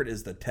favorite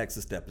is the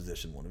Texas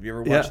deposition one. Have you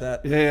ever watched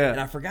that? Yeah. And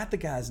I forgot the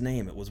guy's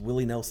name. It was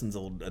Willie Nelson's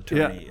old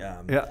attorney.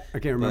 Yeah, I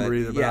can't remember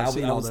either. But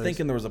I was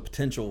thinking there was a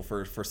potential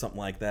for something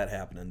like that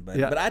happening.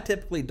 But I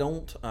typically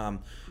don't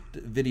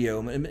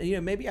video.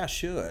 Maybe I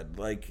should.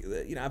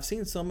 I've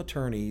seen some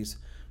attorneys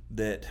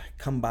that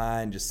come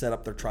by and just set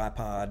up their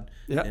tripod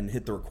and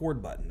hit the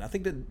record button. I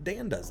think that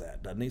Dan does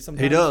that, doesn't he?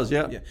 Sometimes he does,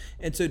 yeah.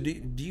 And so,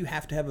 do you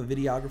have to have a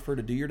videographer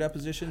to do your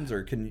depositions,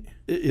 or can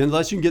you?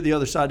 Unless you can get the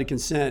other side to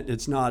consent,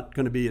 it's not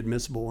going to be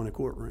admissible in a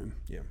courtroom.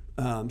 Yeah.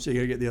 So you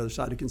got to get the other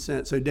side to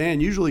consent. So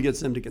Dan usually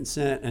gets them to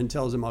consent and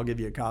tells them, "I'll give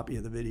you a copy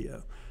of the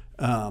video."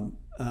 But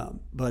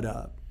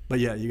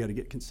yeah, you got to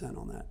get consent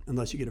on that,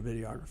 unless you get a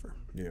videographer.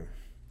 Yeah.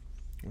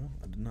 Well,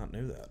 I did not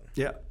know that.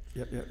 Yeah.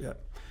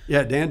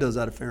 Yeah, Dan does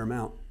that a fair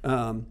amount.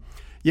 I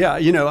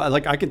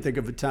can think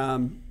of a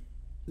time,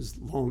 it was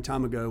a long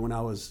time ago when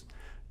I was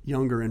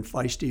younger and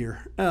feistier.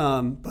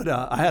 But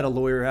I had a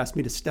lawyer ask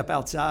me to step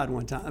outside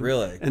one time.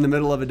 Really? In the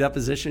middle of a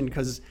deposition,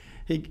 because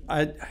he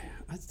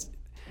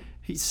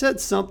said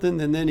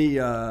something and then he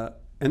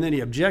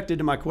objected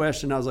to my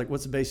question. I was like,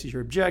 "What's the basis of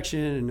your objection?"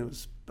 And it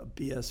was a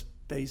BS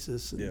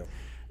basis.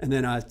 And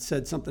then I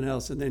said something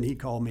else, and then he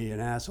called me an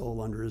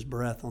asshole under his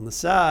breath on the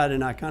side,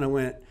 and I kind of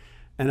went.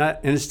 And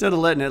instead of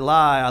letting it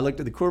lie, I looked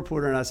at the court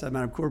reporter and I said,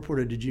 "Madam Court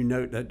Reporter, did you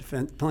note that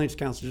plaintiff's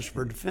counsel just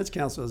referred defense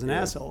counsel as an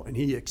asshole?" And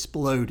he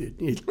exploded.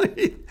 He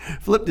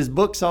flipped his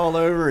books all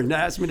over and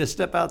asked me to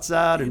step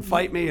outside and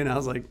fight me. And I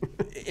was like,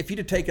 if you'd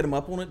have taken him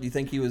up on it, do you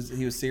think he was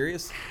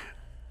serious?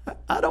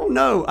 I don't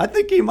know. I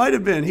think he might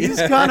have been.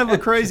 He's kind of a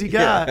crazy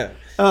guy.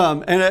 There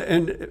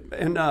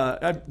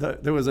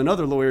was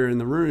another lawyer in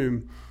the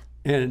room.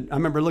 And I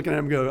remember looking at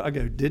him and I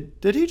go, did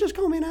he just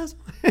call me an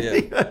asshole?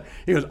 Yeah.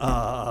 He goes,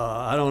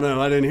 I don't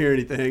know. I didn't hear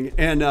anything.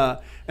 And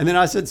then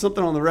I said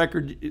something on the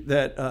record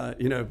that,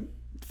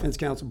 defense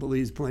counsel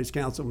believes plaintiff's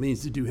counsel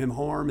means to do him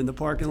harm in the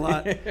parking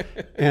lot.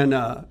 And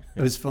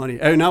it was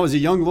funny. And I was a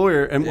young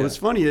lawyer. And what was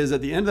funny is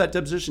at the end of that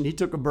deposition, he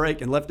took a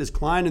break and left his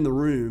client in the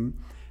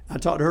room. I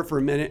talked to her for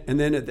a minute. And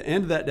then at the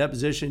end of that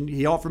deposition,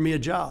 he offered me a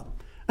job.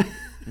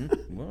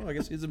 Well, I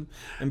guess he's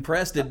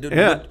impressed.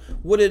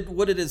 What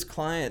did his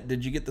client?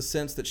 Did you get the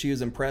sense that she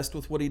was impressed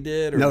with what he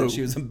did, or that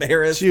she was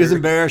embarrassed? She was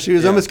embarrassed. She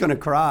was almost going to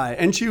cry,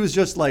 and she was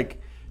just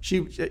like,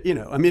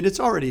 it's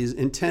already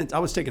intense. I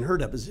was taking her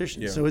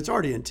deposition, so it's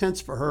already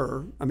intense for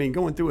her. I mean,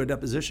 going through a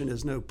deposition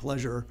is no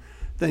pleasure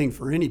thing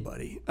for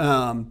anybody.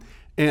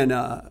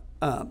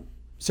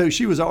 So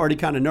she was already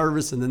kind of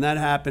nervous, and then that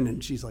happened,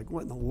 and she's like,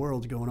 "What in the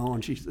world's going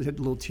on?" She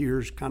had little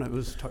tears. It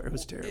was terrible.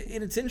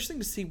 And it's interesting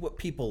to see what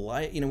people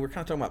like. We're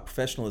kind of talking about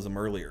professionalism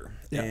earlier,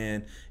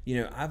 and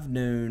I've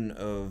known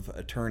of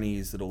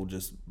attorneys that'll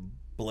just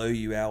blow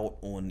you out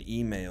on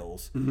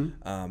emails.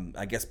 Mm-hmm.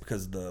 I guess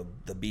because the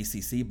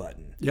BCC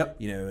button. Yep.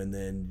 And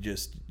then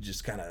just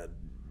kind of,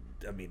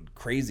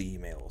 crazy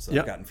emails that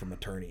I've gotten from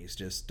attorneys.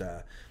 Just.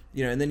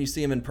 And then you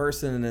see them in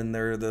person, and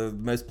they're the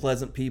most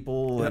pleasant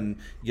people, and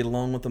you get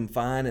along with them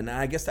fine. And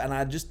I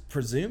just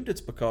presumed it's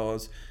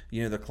because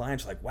the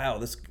client's like, "Wow,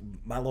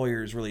 my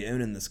lawyer is really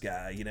owning this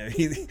guy." What's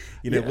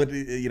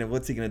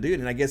he going to do?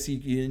 And I guess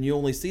you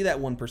only see that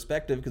one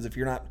perspective, because if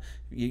you're not,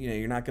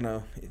 you're not going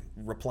to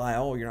reply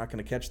all, you're not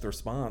going to catch the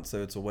response.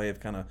 So it's a way of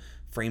kind of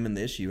framing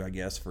the issue, I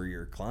guess, for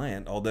your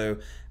client. Although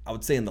I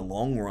would say in the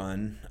long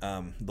run,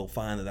 they'll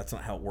find that that's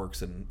not how it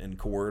works in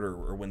court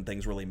or when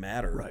things really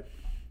matter. Right.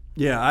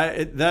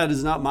 Yeah, that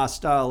is not my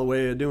style, the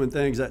way of doing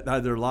things. There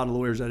are a lot of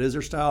lawyers that is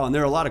their style, and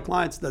there are a lot of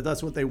clients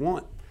that's what they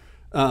want.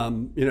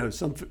 Some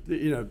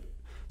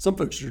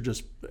folks are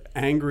just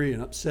angry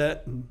and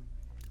upset, and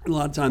a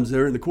lot of times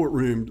they're in the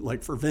courtroom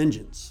like for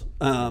vengeance,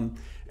 and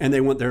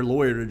they want their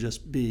lawyer to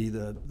just be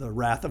the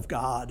wrath of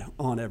God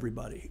on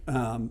everybody.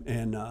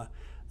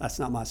 That's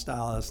not my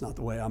style. That's not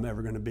the way I'm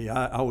ever going to be.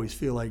 I always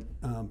feel like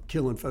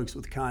killing folks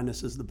with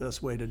kindness is the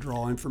best way to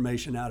draw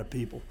information out of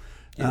people.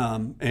 Yeah.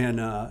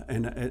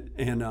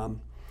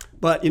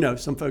 But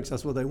some folks,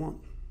 that's what they want,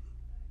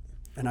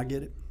 and I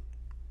get it.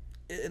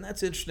 And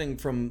that's interesting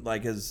from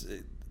as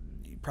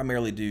you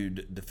primarily do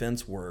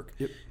defense work.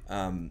 Yep.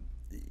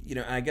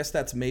 I guess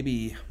that's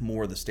maybe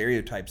more the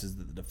stereotypes, is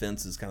that the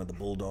defense is kind of the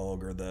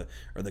bulldog or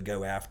the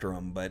go after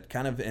them. But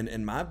kind of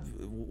in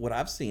what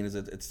I've seen is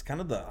it's kind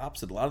of the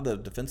opposite. A lot of the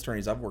defense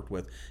attorneys I've worked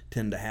with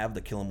tend to have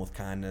the kill them with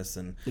kindness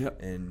and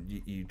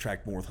you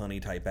track more with honey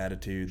type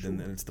attitude. Sure.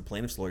 And it's the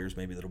plaintiff's lawyers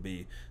maybe that'll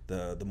be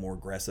the more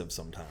aggressive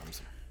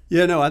sometimes.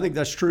 Yeah, no, I think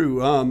that's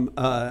true. I'm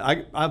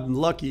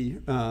lucky.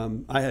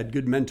 I had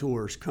good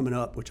mentors coming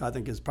up, which I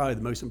think is probably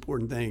the most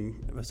important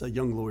thing as a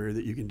young lawyer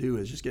that you can do,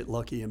 is just get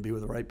lucky and be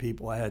with the right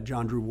people. I had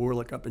John Drew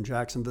Warlick up in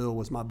Jacksonville,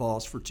 was my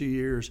boss for 2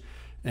 years,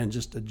 and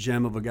just a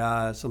gem of a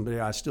guy, somebody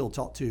I still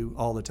talk to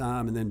all the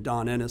time. And then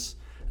Don Ennis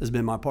has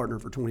been my partner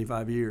for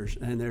 25 years,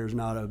 and there's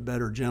not a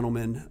better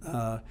gentleman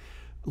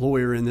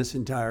lawyer in this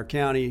entire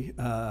county.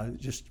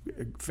 Just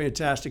a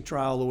fantastic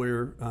trial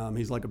lawyer.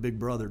 He's like a big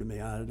brother to me.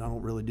 I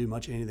don't really do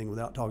much of anything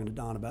without talking to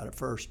Don about it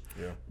first.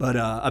 Yeah. But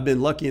I've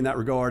been lucky in that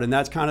regard, and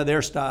that's kind of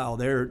their style.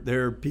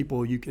 They're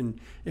people you can,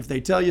 if they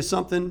tell you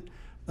something,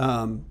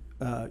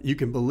 you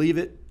can believe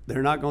it.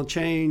 They're not going to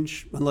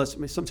change unless,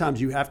 sometimes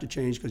you have to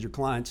change because your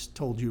clients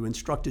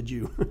instructed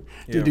you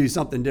to do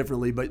something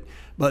differently.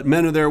 But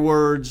men of their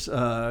words,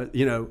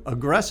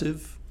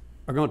 aggressive,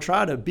 are going to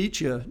try to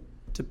beat you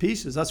to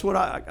pieces. That's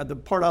what the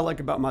part I like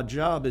about my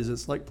job is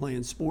it's like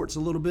playing sports a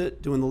little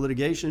bit, doing the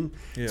litigation.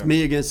 Yeah. It's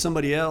me against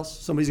somebody else.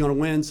 Somebody's going to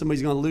win,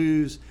 somebody's going to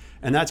lose.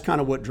 And that's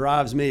kind of what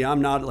drives me.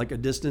 I'm not like a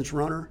distance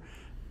runner.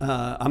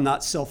 I'm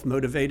not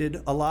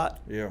self-motivated a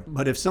lot. Yeah.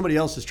 But if somebody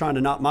else is trying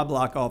to knock my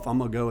block off, I'm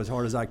going to go as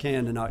hard as I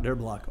can to knock their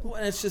block off. Well,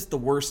 and it's just the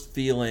worst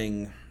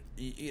feeling.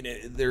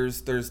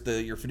 There's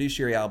your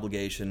fiduciary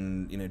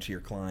obligation, to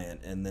your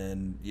client, and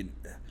then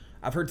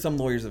I've heard some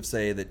lawyers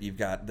say that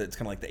that's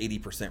kind of like the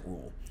 80%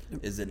 rule.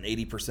 Yep. Is that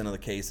 80% of the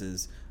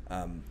cases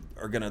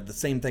the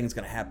same thing's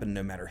gonna happen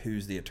no matter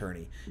who's the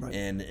attorney. Right.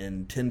 And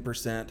in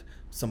 10%,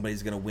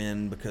 somebody's gonna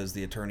win because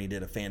the attorney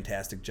did a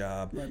fantastic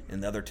job, right.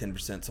 And the other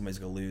 10%, somebody's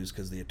gonna lose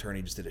because the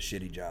attorney just did a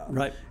shitty job.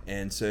 Right.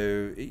 And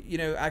so,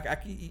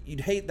 you'd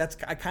hate.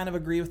 I kind of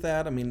agree with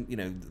that. I mean,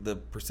 the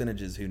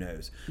percentages, who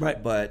knows?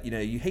 Right. But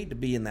you hate to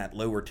be in that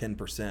lower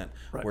 10%,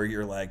 right. Where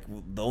you're like,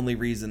 the only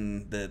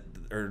reason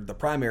or the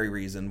primary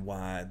reason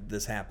why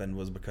this happened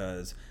was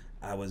because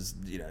I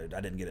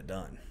didn't get it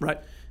done. Right.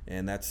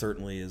 And that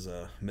certainly is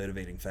a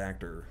motivating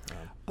factor.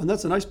 And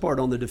that's a nice part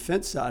on the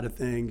defense side of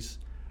things.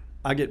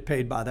 I get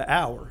paid by the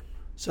hour.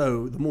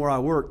 So the more I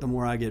work, the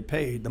more I get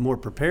paid. The more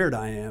prepared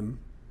I am,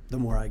 the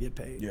more I get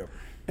paid. Yeah.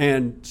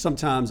 And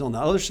sometimes on the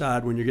other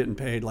side, when you're getting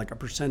paid like a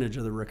percentage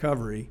of the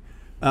recovery,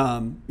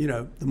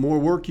 the more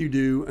work you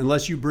do,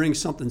 unless you bring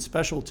something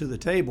special to the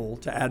table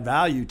to add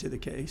value to the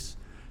case,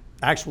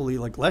 actually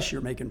like less you're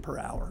making per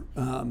hour.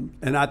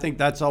 And I think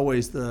that's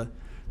always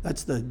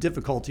that's the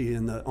difficulty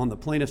on the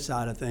plaintiff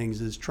side of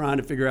things, is trying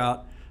to figure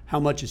out how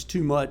much is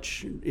too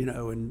much, and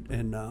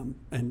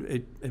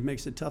it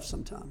makes it tough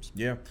sometimes.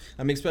 Yeah,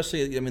 I mean,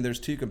 especially, there's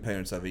two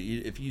components of it.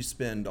 If you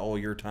spend all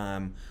your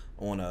time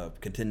on a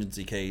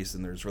contingency case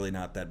and there's really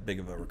not that big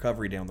of a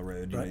recovery down the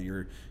road, right.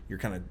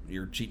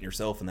 You're cheating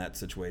yourself in that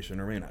situation,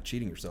 or maybe not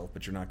cheating yourself,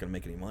 but you're not going to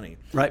make any money.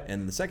 Right.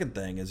 And the second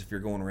thing is, if you're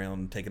going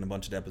around taking a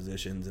bunch of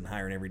depositions and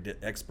hiring every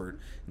expert,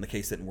 and the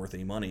case isn't worth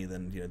any money,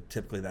 then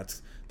typically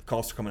that's the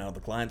costs are coming out of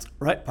the client's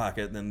right.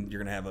 pocket, and then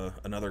you're going to have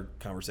another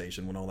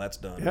conversation when all that's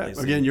done. Yeah.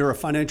 Again, you're a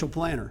financial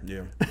planner.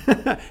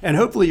 Yeah. And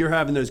hopefully you're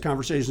having those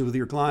conversations with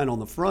your client on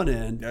the front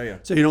end, yeah.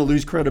 So you don't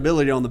lose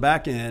credibility on the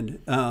back end,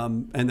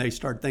 and they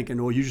start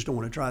thinking, well, you just don't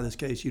want to try this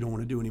case, you don't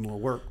want to do any more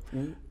work.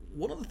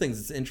 One of the things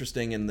that's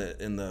interesting in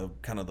the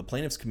kind of the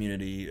plaintiffs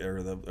community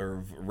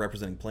or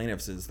representing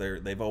plaintiffs is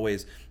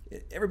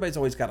everybody's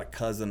always got a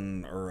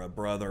cousin or a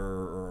brother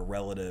or a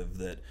relative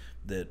that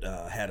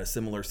had a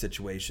similar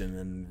situation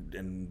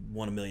and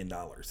won $1 million,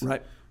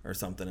 right, or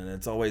something. And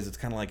it's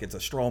kind of like it's a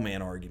straw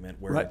man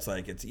argument where right. It's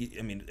like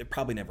it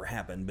probably never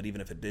happened, but even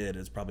if it did,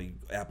 it's probably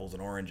apples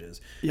and oranges.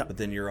 Yeah. But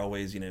then you're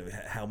always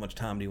how much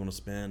time do you want to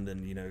spend,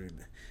 and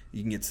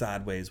you can get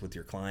sideways with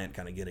your client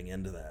kind of getting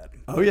into that.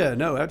 Oh yeah,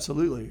 no,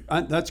 absolutely.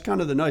 That's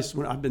kind of the nice.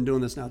 I've been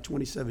doing this now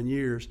 27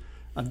 years.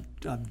 I've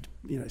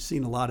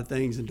seen a lot of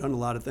things and done a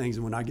lot of things,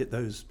 and when I get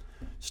those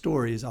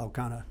stories, I'll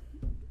kind of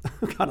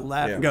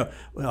laugh and go,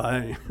 well,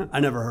 I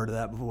never heard of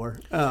that before.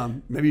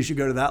 Maybe you should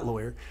go to that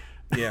lawyer.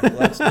 Yeah, well,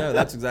 that's kind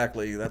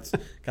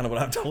of what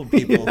I've told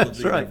people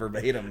right.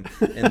 Verbatim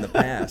in the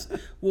past.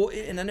 Well,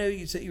 and I know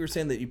you were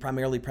saying that you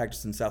primarily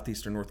practice in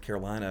southeastern North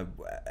Carolina.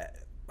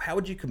 How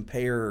would you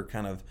compare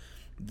kind of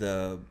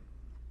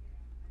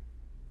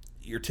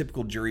your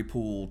typical jury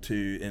pool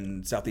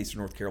in southeastern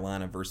North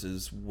Carolina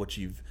versus what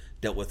you've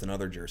dealt with in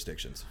other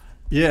jurisdictions?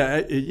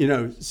 Yeah,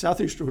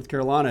 southeastern North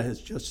Carolina has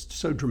just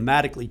so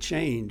dramatically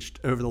changed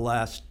over the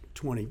last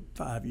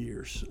 25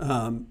 years.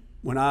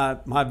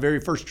 My very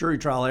first jury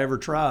trial I ever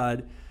tried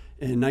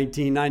in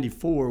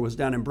 1994 was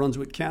down in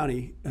Brunswick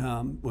County,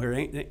 where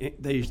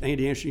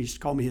Andy Anderson used to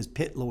call me his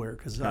pit lawyer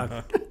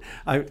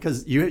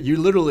because you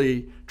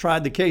literally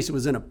tried the case. It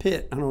was in a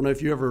pit. I don't know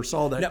if you ever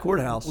saw that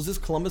courthouse. Was this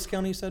Columbus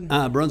County, you said?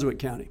 Brunswick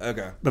County.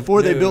 Okay.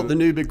 Before they built the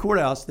new big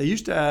courthouse, they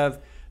used to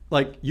have,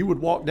 you would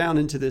walk down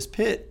into this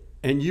pit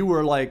and you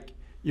were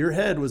your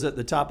head was at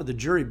the top of the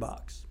jury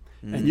box.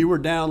 Mm-hmm. And you were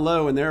down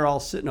low, and they're all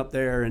sitting up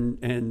there, and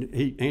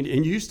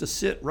you used to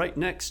sit right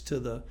next to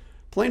the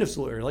plaintiff's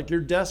lawyer. Your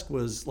desk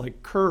was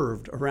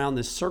curved around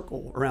this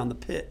circle around the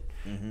pit.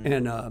 Mm-hmm.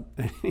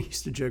 And he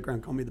used to joke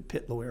around, call me the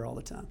pit lawyer all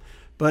the time.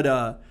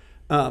 But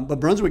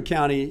Brunswick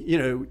County,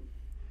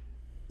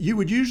 you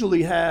would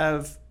usually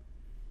have,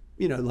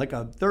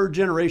 a third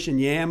generation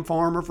yam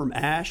farmer from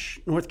Ash,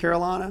 North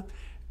Carolina.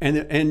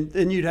 And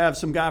then you'd have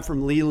some guy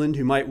from Leland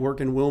who might work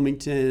in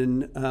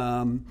Wilmington,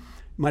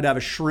 might have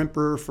a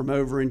shrimper from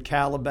over in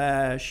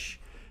Calabash,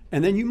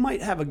 And then you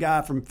might have a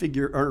guy from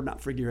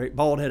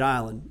Bald Head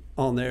Island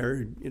on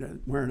there,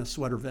 wearing a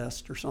sweater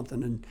vest or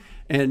something.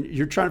 And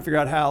you're trying to figure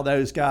out how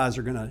those guys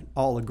are going to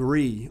all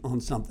agree on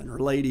something, or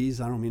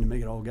ladies. I don't mean to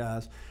make it all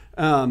guys.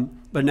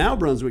 But now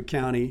Brunswick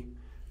County,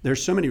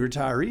 there's so many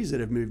retirees that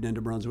have moved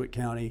into Brunswick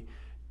County.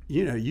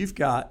 You've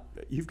got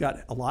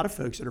a lot of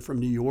folks that are from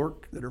New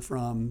York, that are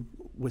from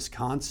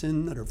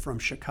Wisconsin, that are from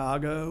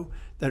Chicago,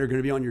 that are going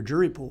to be on your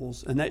jury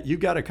pools, and that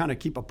you've got to kind of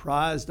keep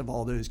apprised of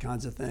all those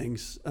kinds of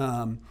things.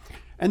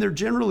 And they're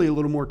generally a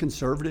little more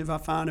conservative, I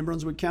find, in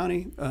Brunswick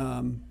County.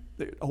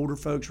 The older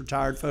folks,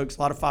 retired folks,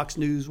 a lot of Fox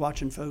News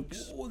watching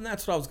folks. Well, and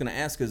that's what I was going to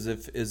ask: is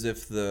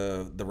if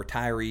the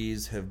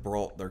retirees have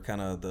brought their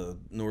kind of the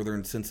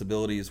northern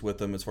sensibilities with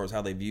them as far as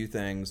how they view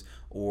things,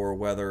 or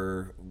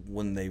whether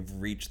when they've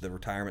reached the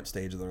retirement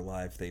stage of their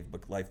life, they've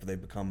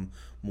become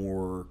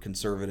more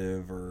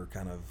conservative or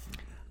kind of.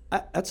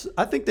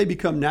 I think they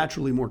become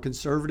naturally more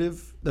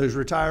conservative. Those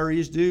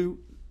retirees do.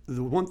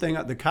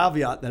 The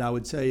caveat that I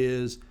would say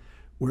is,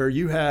 where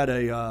you had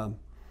a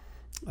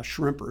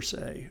shrimper,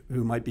 say,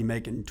 who might be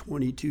making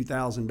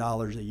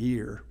 $22,000 a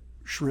year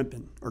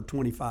shrimping, or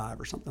 25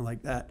 or something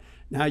like that.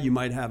 Now you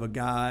might have a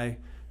guy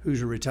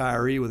who's a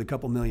retiree with a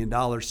couple $1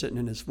 million sitting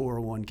in his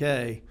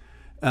 401k,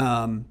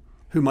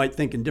 who might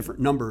think in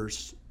different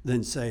numbers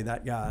than, say,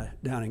 that guy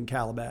down in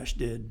Calabash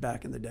did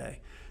back in the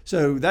day.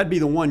 So that'd be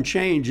the one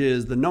change,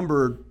 is the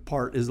number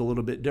part is a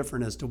little bit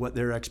different as to what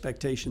their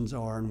expectations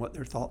are and what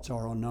their thoughts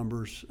are on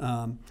numbers.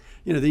 Then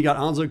you got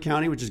Onslow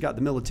County, which has got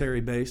the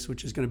military base,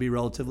 which is going to be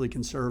relatively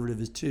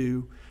conservative as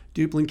two.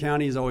 Duplin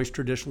County has always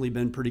traditionally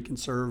been pretty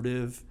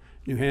conservative.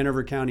 New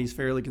Hanover County is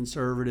fairly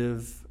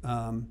conservative.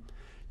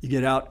 You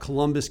get out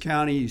Columbus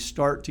County, you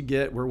start to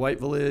get where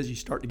Whiteville is, you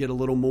start to get a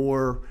little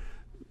more,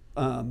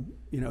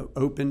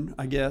 open,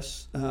 I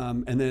guess.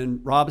 And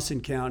then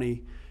Robeson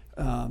County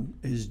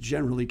is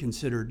generally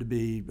considered to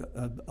be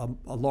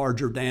a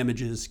larger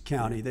damages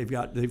county.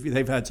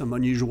 They've had some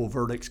unusual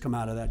verdicts come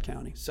out of that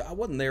county. So I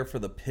wasn't there for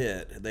the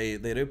pit.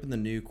 They'd opened the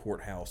new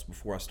courthouse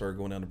before I started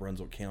going down to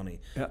Brunswick County.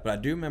 Yep. But I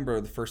do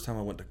remember the first time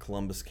I went to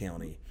Columbus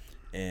County,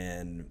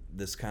 and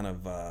this kind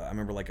of I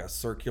remember like a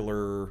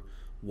circular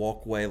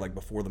walkway like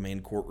before the main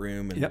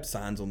courtroom, and yep.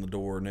 signs on the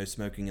door, no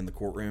smoking in the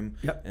courtroom,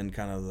 yep. and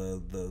kind of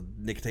the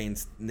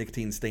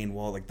nicotine stained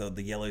wall, like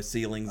the yellow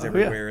ceilings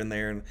everywhere in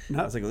there. And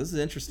I was like, well, this is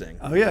interesting.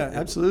 Oh yeah,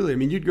 absolutely. I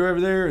mean, you'd go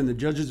over there and the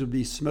judges would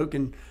be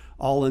smoking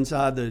all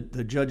inside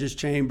the judges'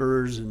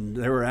 chambers, and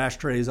there were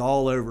ashtrays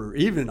all over.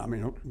 Even, I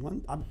mean,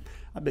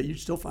 I bet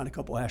you'd still find a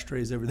couple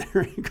ashtrays over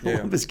there in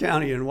Columbus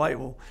County and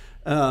Whiteville.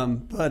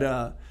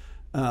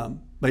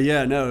 But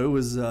yeah, no,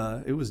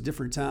 it was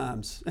different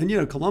times.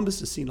 And Columbus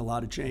has seen a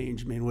lot of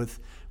change. I mean, with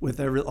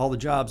all the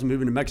jobs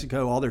moving to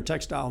Mexico, all their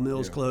textile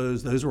mills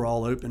closed. Those were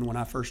all open when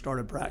I first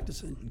started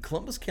practicing.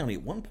 Columbus County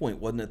at one point,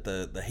 wasn't it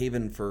the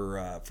haven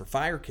for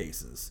fire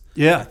cases?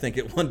 Yeah, I think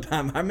at one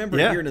time I remember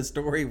hearing a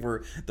story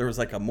where there was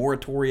like a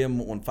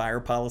moratorium on fire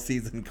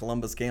policies in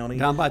Columbus County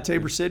down by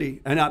Tabor City.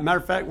 And matter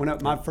of fact,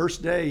 my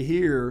first day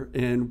here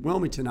in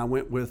Wilmington, I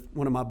went with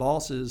one of my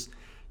bosses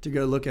to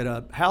go look at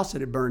a house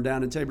that had burned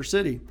down in Tabor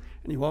City.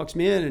 And he walks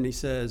me in and he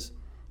says,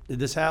 "Did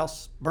this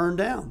house burn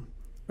down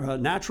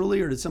naturally,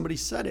 or did somebody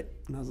set it?"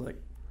 And I was like,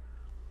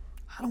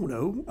 "I don't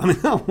know. I mean,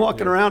 I'm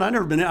walking around. I've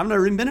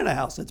never even been in a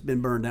house that's been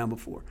burned down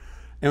before."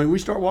 And when we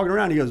start walking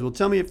around, he goes, "Well,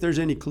 tell me if there's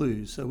any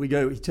clues." So we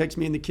go. He takes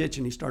me in the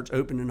kitchen. He starts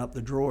opening up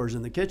the drawers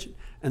in the kitchen,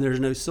 and there's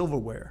no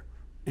silverware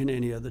in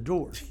any of the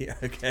drawers. Yeah.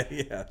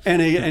 Okay. Yeah.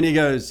 And he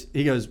goes,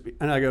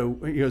 and I go,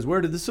 he goes,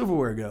 "Where did the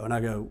silverware go?" And I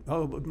go,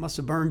 "Oh, it must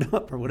have burned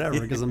up or whatever,"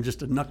 because I'm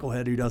just a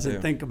knucklehead who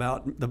doesn't think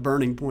about the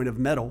burning point of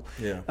metal.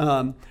 Yeah.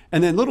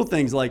 And then little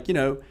things like,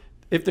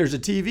 if there's a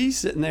TV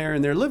sitting there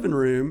in their living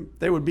room,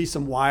 there would be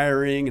some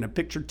wiring and a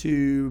picture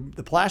tube.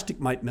 The plastic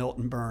might melt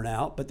and burn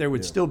out, but there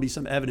would still be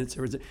some evidence.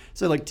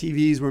 So like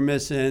TVs were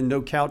missing,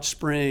 no couch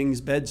springs,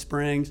 bed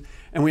springs.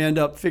 And we end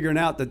up figuring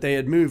out that they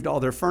had moved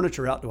all their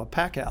furniture out to a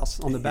pack house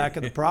on the back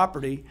of the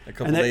property. A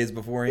couple days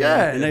before.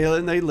 Yeah, and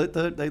they lit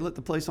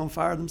the place on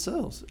fire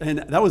themselves. And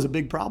that was a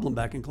big problem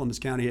back in Columbus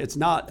County. It's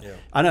not,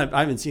 I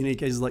haven't seen any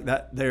cases like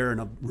that there in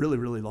a really,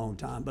 really long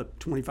time. But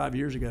 25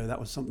 years ago, that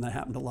was something that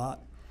happened a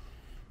lot.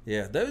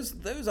 Yeah,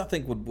 those I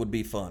think would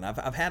be fun.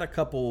 I've had a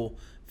couple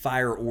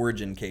fire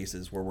origin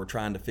cases where we're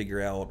trying to figure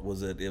out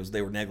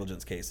they were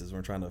negligence cases.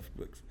 We're trying to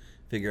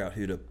figure out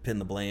who to pin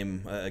the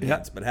blame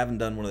against, but haven't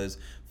done one of those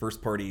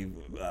first party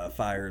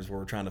fires where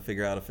we're trying to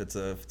figure out if it's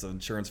an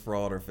insurance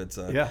fraud or if it's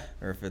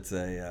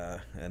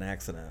an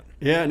accident.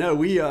 Yeah,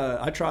 no,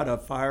 I tried a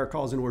fire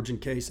cause and origin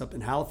case up in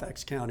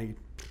Halifax County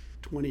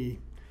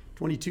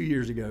 22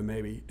 years ago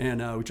maybe,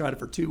 and we tried it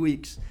for 2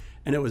 weeks,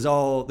 and it was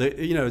all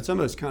it's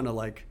almost kind of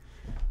like,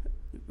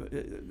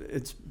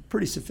 it's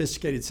pretty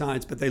sophisticated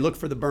science, but they look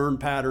for the burn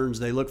patterns,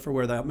 they look for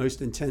where the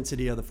most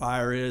intensity of the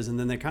fire is, and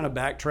then they kind of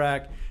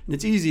backtrack. And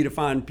it's easy to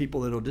find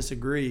people that'll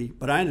disagree,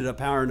 but I ended up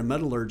hiring a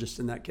metallurgist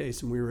in that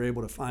case, and we were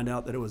able to find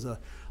out that it was a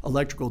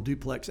electrical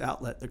duplex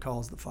outlet that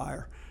caused the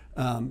fire.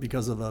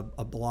 because of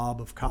a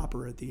blob of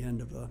copper at the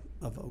end of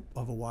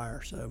a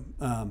wire. So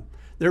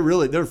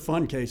they're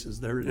fun cases.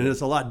 And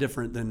it's a lot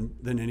different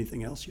than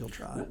anything else you'll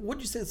try. What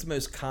would you say is the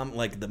most common,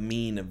 like the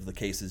mean of the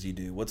cases you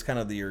do? What's kind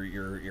of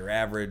your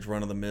average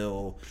run of the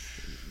mill?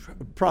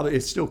 Probably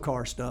it's still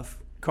car stuff.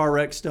 Car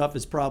wreck stuff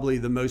is probably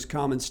the most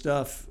common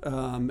stuff,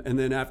 and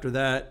then after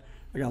that,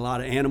 I got a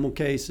lot of animal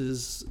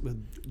cases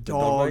with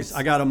dogs.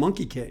 I got a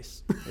monkey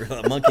case.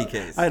 A monkey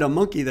case. I had a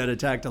monkey that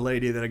attacked a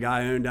lady that a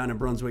guy owned down in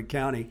Brunswick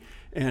County,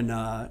 and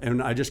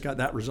I just got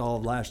that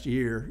resolved last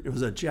year. It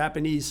was a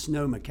Japanese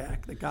snow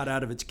macaque that got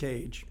out of its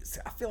cage.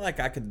 I feel like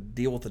I could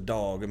deal with a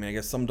dog. I mean, I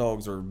guess some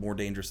dogs are more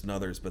dangerous than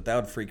others, but that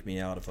would freak me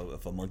out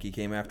if a monkey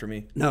came after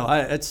me. No,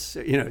 it's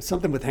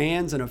something with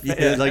hands and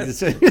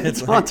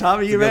it's on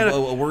top of you, man.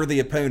 A worthy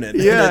opponent.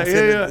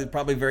 Yeah.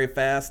 Probably very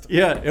fast.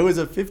 Yeah, it was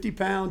a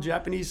 50-pound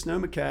Japanese snow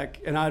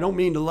macaque, and I don't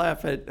mean to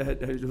laugh at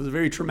it was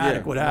very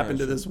traumatic what happened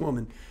to this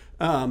woman.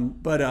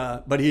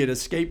 But he had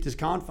escaped his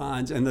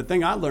confines, and the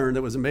thing I learned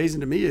that was amazing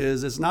to me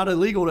is it's not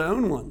illegal to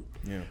own one.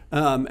 Yeah.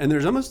 And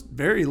there's almost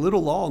very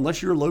little law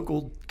unless your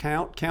local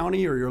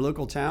county or your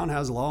local town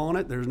has law on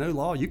it. There's no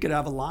law. You could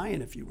have a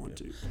lion if you want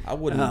to. I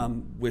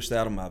wouldn't wish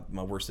that on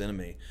my worst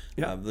enemy.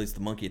 At least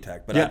the monkey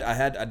attack. But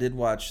I did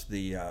watch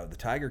the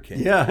Tiger King.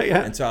 Yeah.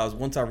 And so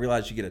once I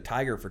realized you get a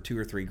tiger for $2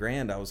 or $3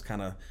 grand, I was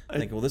kind of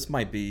thinking, well, this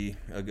might be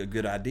a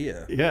good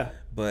idea. Yeah.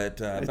 But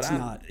it's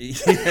not.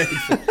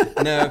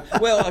 No.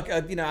 Well,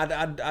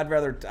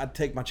 I'd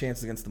take my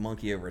chances against the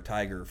monkey over a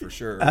tiger for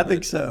sure. I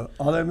think so.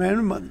 Although,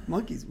 man,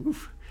 monkeys,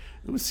 oof,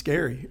 it was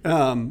scary.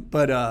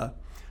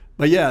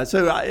 But yeah,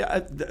 so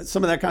I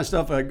some of that kind of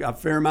stuff, a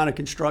fair amount of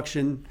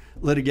construction,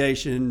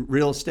 litigation,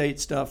 real estate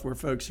stuff where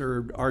folks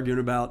are arguing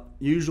about.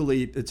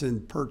 Usually it's in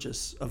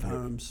purchase of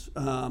homes.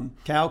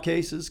 Cow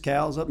cases,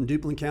 cows up in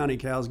Duplin County,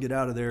 cows get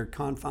out of their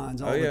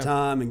confines all the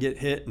time and get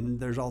hit,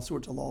 and there's all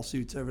sorts of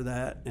lawsuits over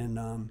that.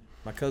 And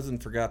my cousin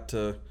forgot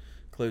to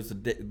close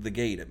the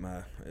gate at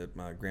my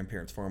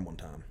grandparents' farm one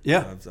time.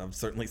 Yeah, I've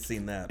certainly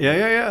seen that.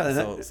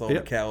 Yeah. Saw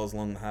the cows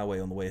along the highway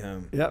on the way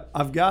home. Yep,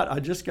 I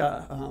just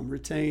got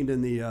retained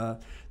in the.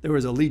 There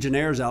was a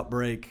Legionnaires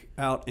outbreak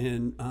out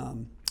in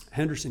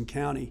Henderson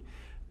County,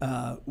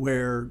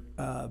 where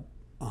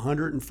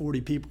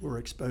 140 people were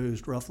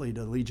exposed roughly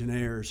to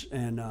Legionnaires,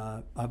 and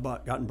I've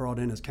gotten brought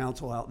in as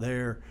counsel out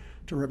there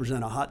to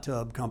represent a hot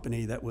tub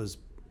company that was,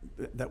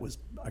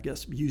 I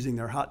guess, using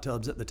their hot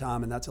tubs at the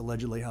time, and that's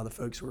allegedly how the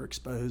folks were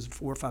exposed.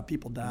 4 or 5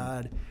 people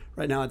died.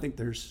 Right now, I think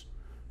there's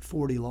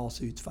 40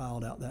 lawsuits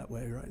filed out that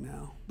way right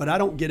now. But I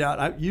don't get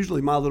out.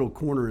 Usually my little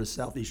corner is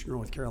southeastern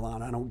North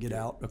Carolina. I don't get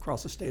out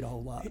across the state a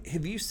whole lot.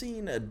 Have you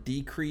seen a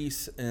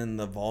decrease in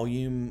the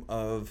volume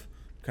of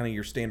kind of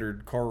your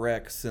standard car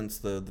wrecks since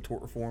the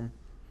tort reform?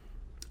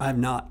 I have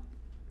not.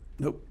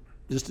 Nope.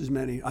 Just as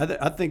many.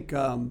 I think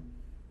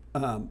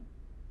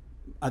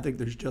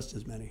there's just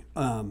as many.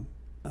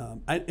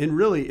 And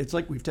really, it's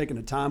like we've taken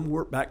a time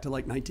warp back to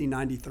like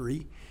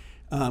 1993.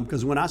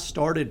 Because when I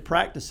started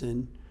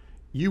practicing,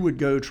 you would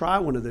go try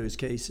one of those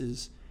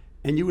cases,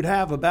 and you would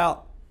have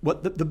about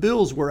what the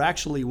bills were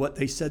actually what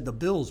they said the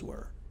bills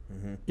were.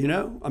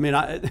 Mm-hmm. I mean,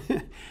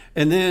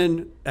 and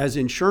then as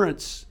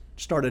insurance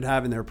started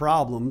having their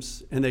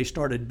problems, and they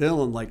started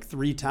billing like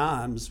 3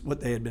 times what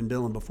they had been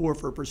billing before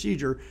for a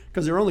procedure,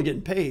 because they're only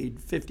getting paid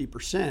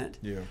 50%.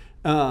 Yeah.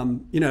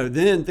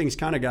 Then things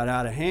kind of got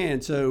out of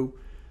hand. So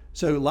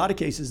a lot of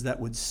cases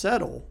that would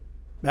settle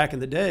back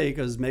in the day,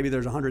 because maybe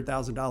there's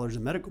 $100,000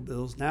 in medical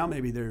bills. Now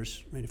maybe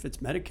if it's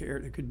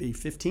Medicare, it could be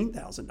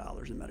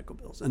 $15,000 in medical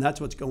bills, and that's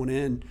what's going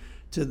in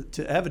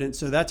to evidence.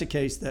 So that's a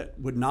case that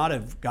would not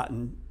have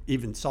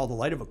even saw the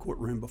light of a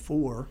courtroom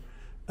before.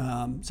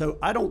 So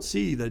I don't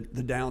see the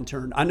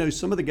downturn. I know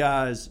some of the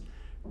guys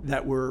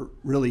that were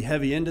really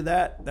heavy into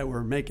that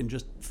were making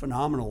just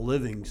phenomenal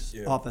livings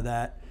off of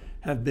that,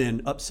 have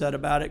been upset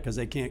about it because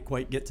they can't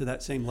quite get to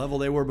that same level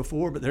they were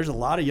before. But there's a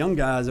lot of young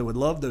guys that would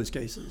love those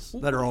cases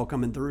that are all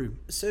coming through.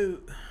 So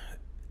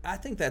I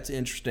think that's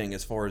interesting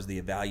as far as the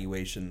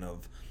evaluation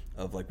of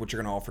like what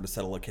you're going to offer to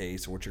settle a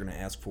case, or what you're going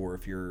to ask for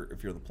if you're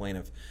the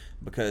plaintiff,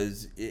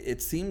 because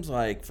it seems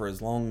like for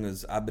as long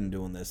as I've been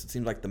doing this, it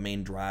seems like the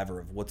main driver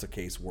of what's a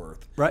case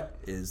worth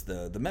is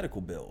the medical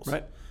bills.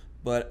 Right.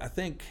 But I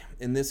think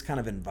in this kind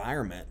of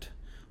environment,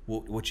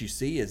 what you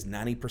see is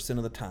 90%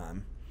 of the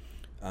time,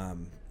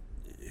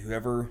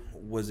 whoever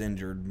was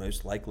injured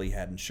most likely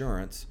had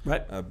insurance,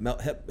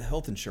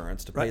 health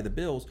insurance to pay the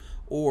bills,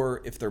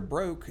 or if they're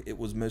broke, it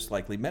was most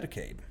likely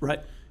Medicaid.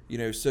 Right.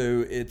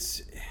 So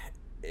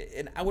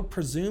and I would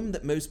presume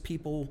that most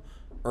people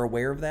are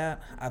aware of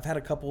that. I've had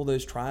a couple of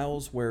those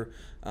trials where,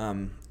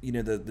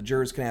 the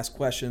jurors can ask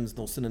questions.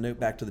 They'll send a note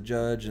back to the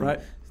judge and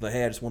say,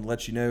 "Hey, I just wanted to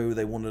let you know."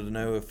 They wanted to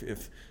know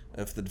if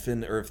the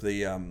defendant or if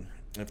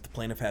the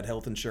plaintiff had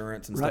health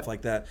insurance and stuff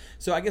like that.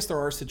 So I guess there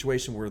are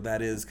situations where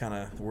that is kind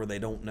of where they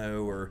don't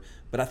know,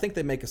 but I think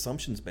they make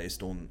assumptions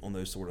based on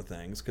those sort of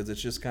things, because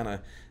it's just kind of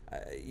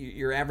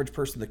your average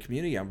person in the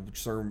community, I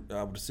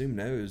would assume,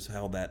 knows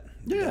how that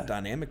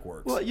dynamic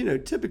works. Well,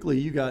 typically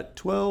you got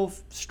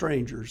 12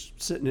 strangers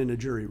sitting in a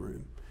jury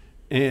room,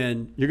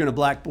 and you're going to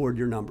blackboard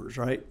your numbers,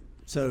 right?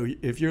 So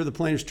if you're the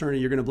plaintiff's attorney,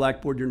 you're going to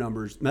blackboard your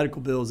numbers.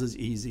 Medical bills is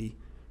easy.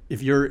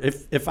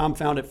 If I'm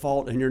found at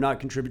fault and you're not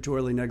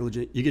contributory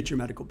negligent, you get your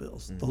medical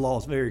bills. The law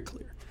is very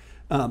clear.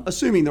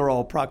 Assuming they're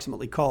all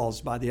approximately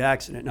caused by the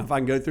accident. Now, if I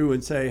can go through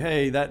and say,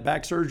 hey, that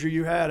back surgery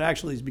you had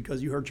actually is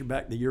because you hurt your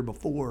back the year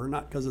before,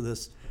 not because of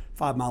this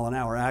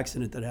 5-mile-an-hour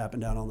accident that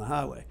happened out on the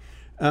highway.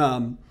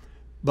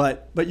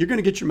 But you're going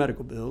to get your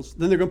medical bills.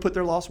 Then they're going to put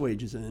their lost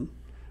wages in.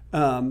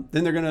 Then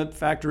they're going to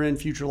factor in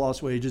future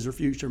lost wages or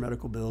future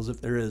medical bills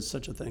if there is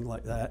such a thing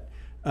like that.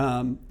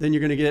 Then you're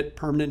going to get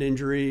permanent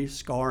injury,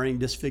 scarring,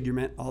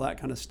 disfigurement, all that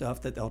kind of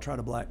stuff that they'll try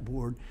to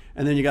blackboard.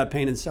 And then you got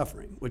pain and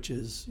suffering, which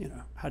is,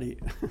 how do you,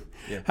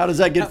 how does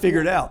that get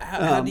figured out?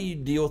 How do you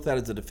deal with that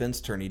as a defense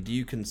attorney? Do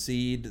you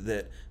concede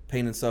that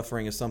pain and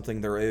suffering is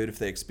something they're owed if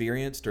they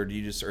experienced, or do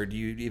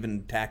you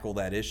even tackle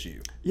that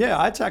issue?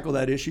 Yeah, I tackle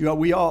that issue.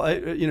 We all,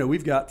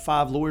 we've got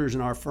 5 lawyers in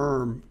our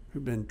firm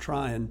who've been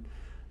trying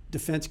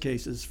defense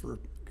cases for,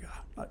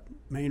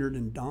 Maynard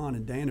and Don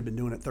and Dan have been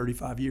doing it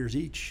 35 years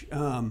each.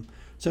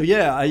 So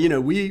yeah,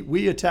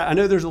 we attack. I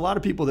know there's a lot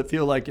of people that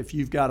feel like if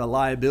you've got a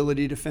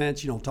liability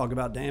defense, you don't talk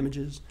about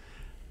damages.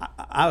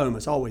 I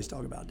almost always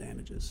talk about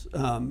damages.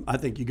 I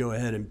think you go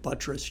ahead and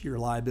buttress your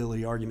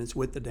liability arguments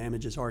with the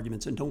damages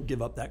arguments and don't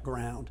give up that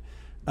ground.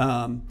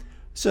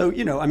 So,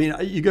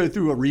 you go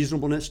through a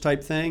reasonableness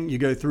type thing. You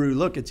go through,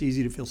 look, it's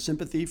easy to feel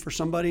sympathy for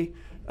somebody,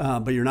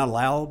 but you're not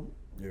allowed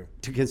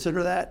to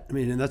consider that.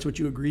 And that's what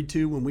you agreed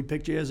to when we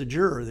picked you as a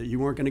juror, that you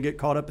weren't going to get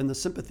caught up in the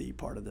sympathy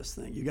part of this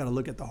thing. You got to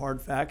look at the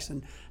hard facts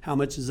and how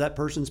much is that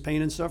person's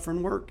pain and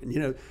suffering work.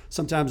 And,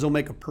 sometimes they'll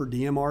make a per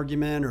diem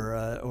argument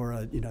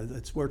or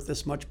it's worth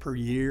this much per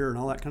year and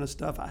all that kind of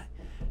stuff.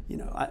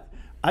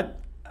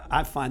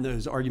 I find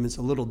those arguments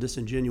a little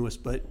disingenuous,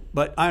 but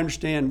I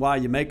understand why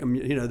you make them.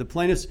 The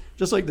plaintiffs,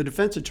 just like the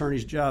defense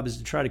attorney's job is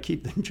to try to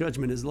keep the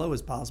judgment as low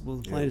as possible,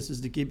 the plaintiffs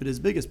is to keep it as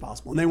big as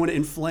possible. And they want to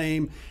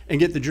inflame and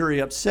get the jury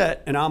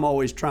upset, and I'm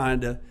always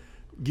trying to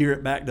gear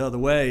it back the other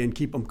way and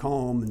keep them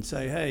calm and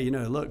say, hey,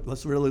 look,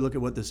 let's really look at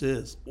what this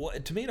is. Well,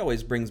 to me, it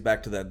always brings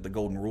back to the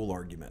golden rule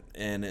argument.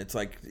 And it's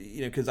like,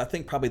 because I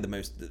think probably the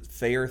most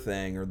fair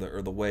thing or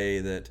the way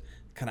that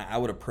kind of I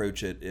would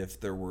approach it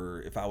if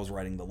I was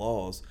writing the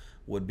laws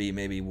would be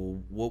maybe, well,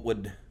 what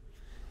would,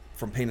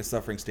 from pain and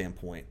suffering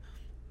standpoint,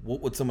 what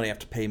would somebody have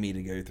to pay me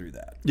to go through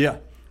that? Yeah.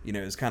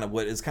 Is kind of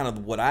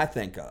what I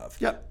think of.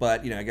 Yep.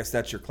 But I guess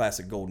that's your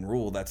classic golden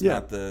rule. That's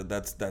not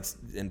that's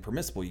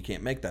impermissible. You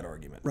can't make that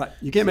argument. Right.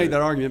 You can't make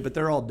that argument, but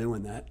they're all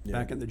doing that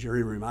back in the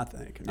jury room, I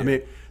think. Yeah.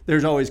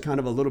 There's always kind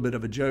of a little bit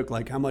of a joke,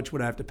 like how much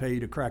would I have to pay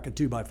you to crack a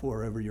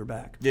 2x4 over your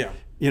back? Yeah.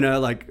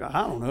 Like,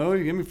 I don't know,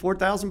 you give me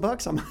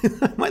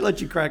 $4,000, I might let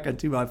you crack a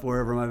 2x4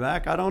 over my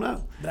back. I don't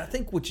know. But I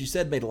think what you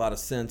said made a lot of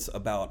sense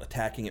about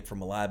attacking it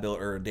from a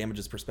liability or a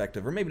damages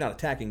perspective, or maybe not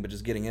attacking, but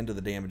just getting into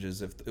the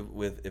damages if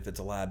it's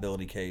a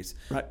liability case.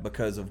 Right.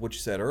 Because of what you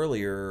said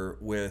earlier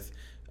with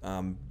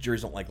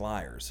juries don't like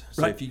liars.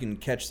 So right. if you can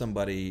catch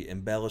somebody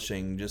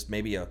embellishing just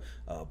maybe a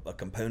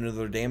component of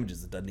their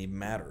damages that doesn't even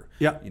matter.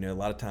 Yeah. A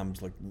lot of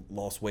times like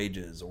lost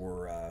wages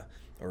or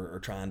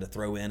trying to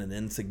throw in an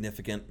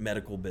insignificant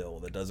medical bill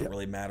that doesn't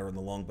really matter in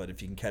the long, but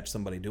if you can catch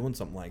somebody doing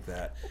something like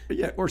that.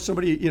 Yeah, or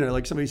somebody,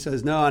 like somebody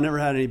says, no, I never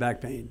had any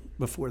back pain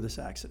before this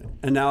accident.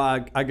 And now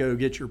I go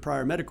get your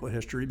prior medical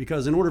history,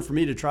 because in order for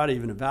me to try to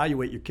even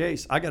evaluate your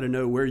case, I got to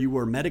know where you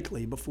were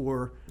medically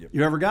before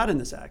you ever got in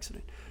this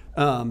accident.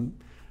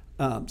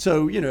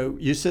 So,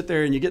 you sit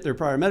there and you get their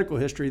prior medical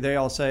history. They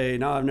all say,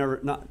 no, I've never,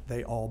 not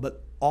they all,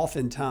 but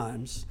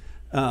oftentimes,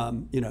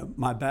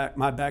 my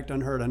back done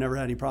hurt. I never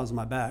had any problems with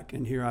my back.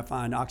 And here I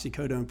find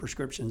oxycodone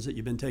prescriptions that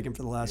you've been taking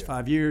for the last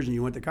 5 years, and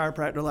you went to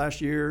chiropractor last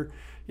year,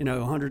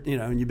 100,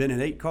 and you've been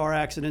in 8 car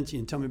accidents. You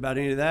can tell me about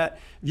any of that.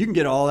 You can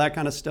get all that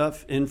kind of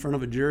stuff in front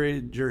of a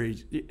jury.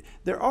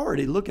 They're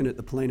already looking at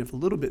the plaintiff a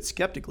little bit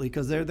skeptically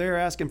because they're there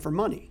asking for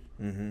money.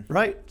 Mm-hmm.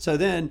 Right? So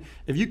then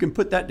if you can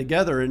put that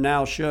together and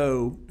now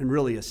show and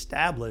really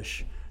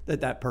establish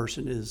that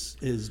person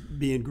is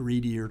being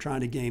greedy or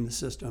trying to game the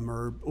system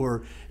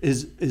or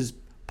is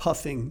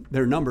puffing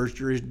their numbers,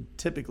 juries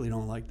typically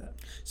don't like that.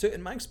 So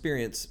in my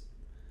experience,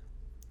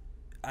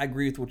 I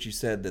agree with what you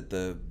said, that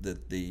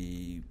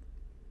the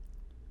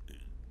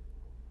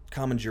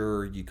common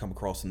juror you come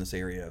across in this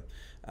area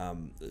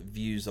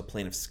views a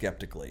plaintiff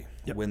skeptically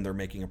when they're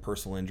making a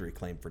personal injury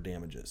claim for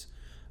damages.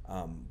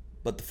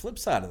 But the flip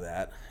side of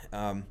that,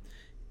 when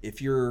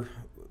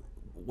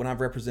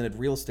I've represented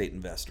real estate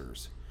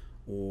investors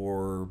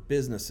or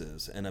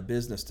businesses in a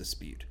business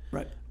dispute,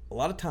 right, a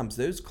lot of times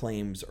those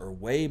claims are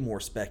way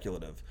more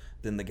speculative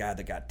than the guy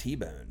that got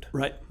T-boned.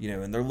 Right.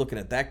 And they're looking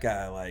at that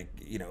guy like,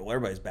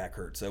 everybody's back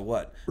hurt, so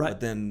what? Right. But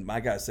then my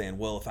guy's saying,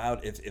 well,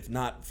 if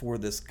not for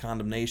this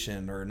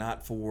condemnation or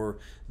not for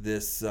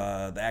this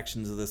the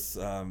actions of this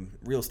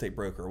real estate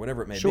broker or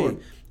whatever it may be,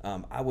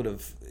 I would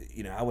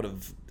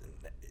have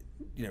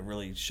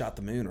really shot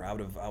the moon, or I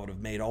would have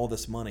made all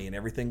this money and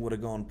everything would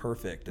have gone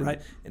perfect, and,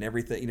 right, and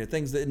everything,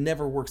 things that it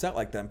never works out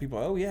like that. And people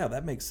are, oh yeah,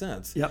 that makes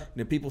sense.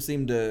 Yep. People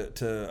seem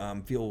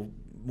to feel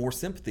more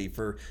sympathy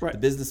for Right. the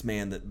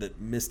businessman that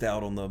missed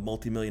out on the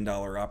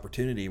multi-million-dollar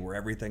opportunity where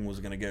everything was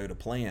going to go to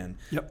plan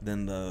Yep.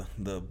 than the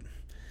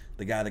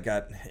guy that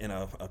got in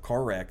a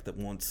car wreck that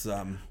wants.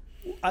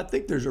 I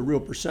think there's a real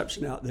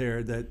perception out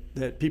there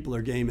that people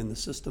are gaming the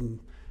system,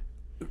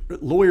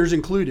 lawyers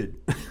included.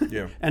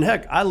 Yeah. And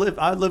heck, I live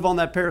on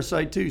that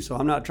parasite too, so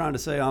I'm not trying to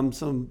say I'm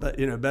some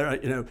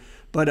better,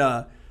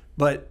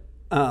 but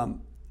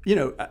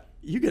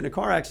you get in a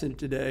car accident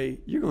today,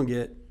 you're going to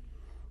get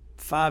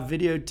 5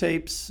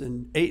 videotapes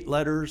and 8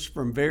 letters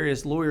from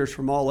various lawyers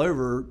from all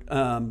over,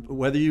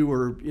 whether you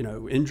were,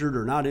 injured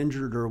or not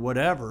injured or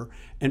whatever.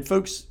 And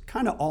folks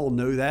kind of all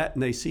know that,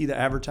 and they see the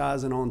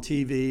advertising on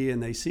TV,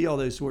 and they see all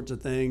those sorts of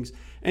things.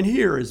 And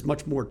here is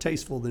much more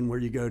tasteful than where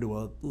you go to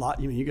a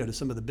lot. You go to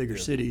some of the bigger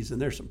cities,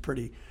 and there's some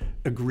pretty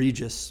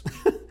egregious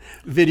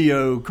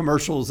video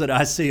commercials that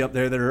I see up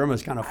there that are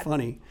almost kind of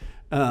funny,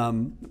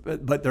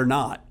 but they're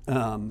not.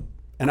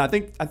 And I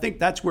think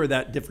that's where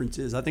that difference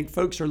is. I think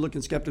folks are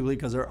looking skeptically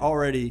because they're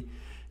already,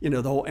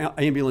 the whole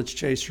ambulance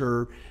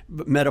chaser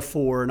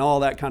metaphor and all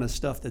that kind of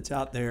stuff that's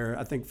out there.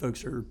 I think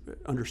folks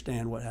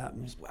understand what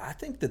happens. I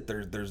think that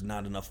there's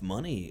not enough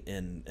money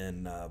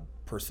in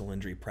personal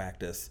injury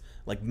practice,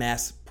 like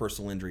mass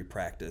personal injury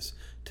practice,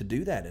 to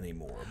do that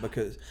anymore.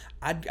 Because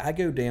I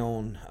go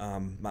down.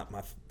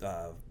 My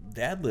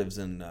dad lives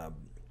in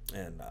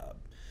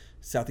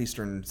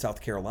southeastern South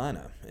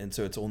Carolina, and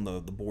so it's on the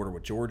border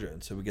with Georgia,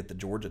 and so we get the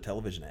Georgia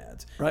television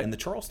ads and the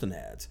Charleston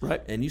ads,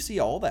 and you see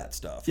all that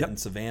stuff in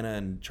Savannah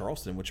and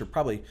Charleston, which are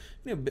probably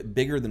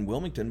bigger than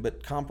Wilmington,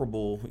 but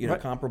comparable,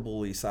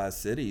 comparably sized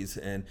cities,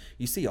 and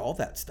you see all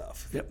that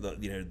stuff.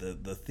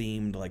 The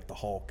themed, like the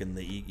Hawk and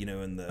the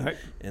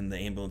and the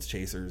ambulance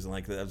chasers, and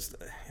like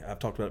I've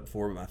talked about it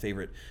before, but my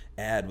favorite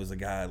ad was a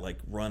guy like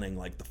running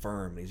like the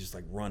firm, and he's just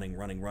like running,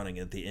 and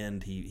at the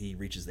end he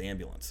reaches the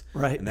ambulance,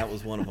 and that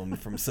was one of them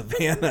from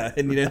Savannah,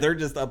 and they're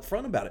just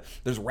upfront about it.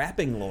 There's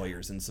rapping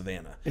lawyers in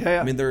Savannah.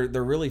 I mean,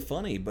 they're really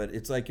funny, but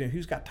it's like,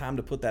 who's got time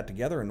to put that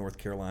together in North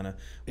Carolina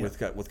with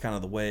kind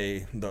of the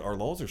way our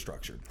laws are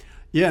structured.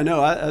 Yeah,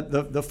 no,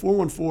 the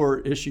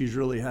 414 issues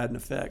really had an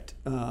effect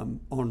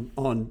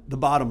on the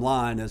bottom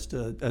line as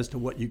to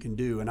what you can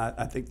do, and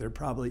I think they're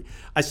probably.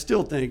 I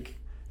still think,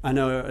 I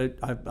know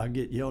I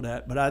get yelled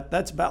at, but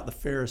that's about the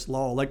fairest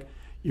law. Like,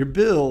 your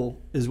bill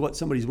is what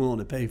somebody's willing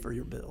to pay for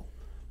your bill.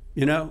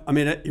 I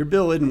mean, your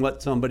bill isn't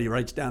what somebody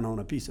writes down on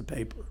a piece of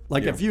paper.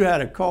 Like, if you had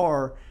a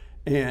car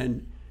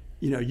and,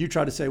 you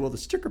try to say, well, the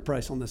sticker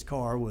price on this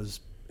car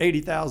was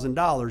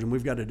 $80,000 and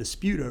we've got a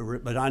dispute over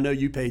it, but I know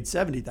you paid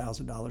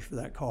 $70,000 for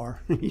that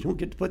car. You don't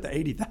get to put the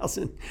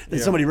 $80,000 that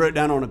somebody wrote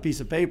down on a piece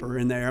of paper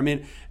in there. I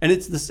mean, and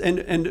it's this, and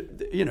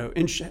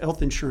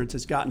health insurance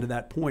has gotten to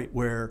that point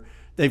where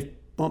they've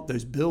bump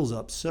those bills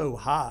up so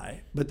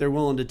high, but they're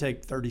willing to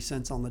take 30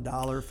 cents on the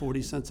dollar,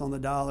 40 cents on the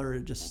dollar.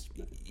 It just,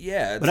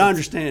 but I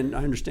understand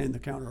the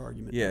counter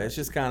argument. Yeah, it's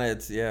just kind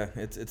of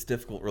it's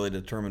difficult really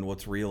to determine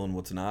what's real and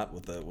what's not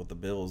with the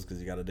bills, because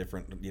you got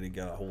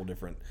a whole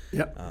different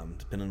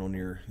depending on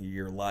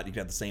your lot, you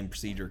got the same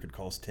procedure could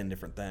cost 10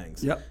 different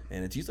things.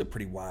 And it's usually a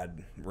pretty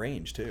wide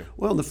range too.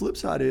 Well, and the flip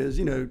side is,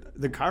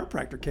 the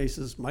chiropractor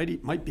cases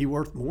might be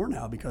worth more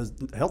now because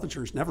health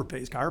insurance never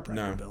pays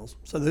chiropractor bills,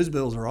 so those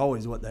bills are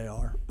always what they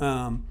are.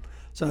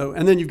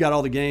 And then you've got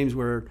all the games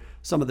where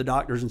some of the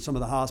doctors and some of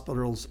the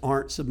hospitals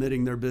aren't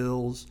submitting their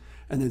bills,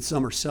 and then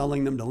some are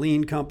selling them to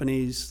lien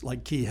companies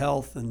like Key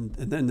Health, and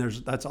then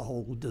that's a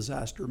whole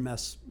disaster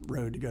mess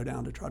road to go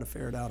down to try to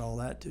ferret out all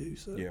that too.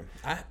 So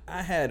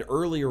I had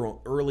early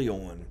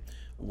on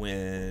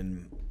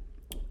when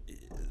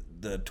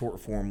the tort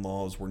reform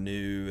laws were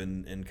new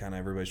and kind of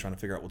everybody's trying to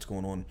figure out what's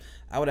going on,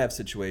 I would have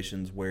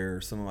situations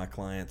where some of my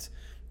clients,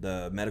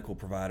 the medical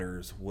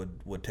providers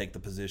would take the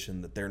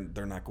position that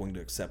they're not going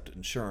to accept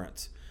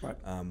insurance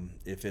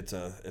if it's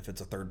a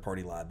third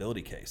party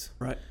liability case,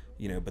 but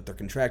they're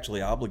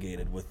contractually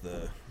obligated with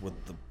the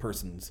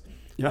person's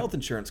health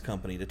insurance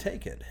company to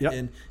take it.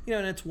 And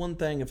and it's one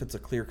thing if it's a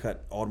clear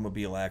cut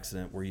automobile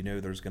accident where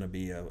there's going to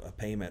be a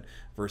payment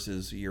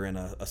versus you're in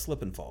a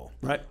slip and fall,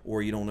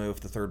 or you don't know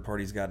if the third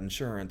party's got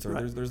insurance, or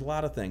there's a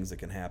lot of things that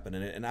can happen,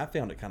 and I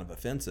found it kind of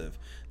offensive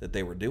that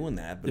they were doing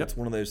that, but it's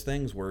one of those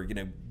things where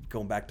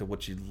going back to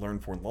what you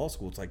learned for in law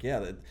school, it's like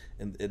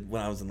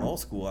when I was in law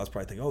school, I was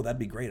probably thinking, oh, that'd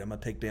be great, I'm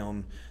gonna take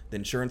down the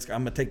insurance,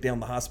 I'm gonna take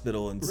down the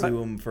hospital and sue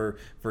them for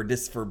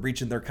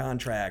breaching their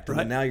contract, and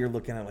then now you're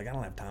looking at like, I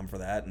don't have time for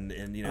that, and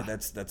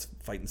that's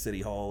fighting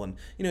City Hall, and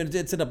it's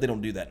ended up they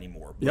don't do that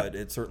anymore, but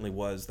it certainly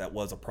was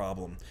a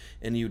problem,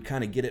 and you'd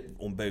kind of get it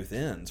on both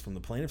ends from the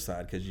plaintiff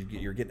side, because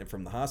you're getting it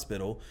from the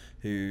hospital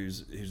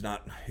who's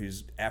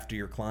after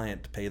your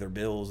client to pay their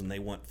bills, and they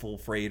want full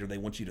freight, or they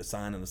want you to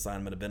sign an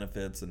assignment of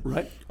benefits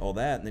and all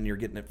that, and then you're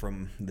getting it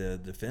from the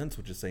defense,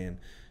 which is saying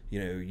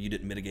you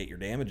didn't mitigate your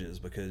damages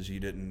because you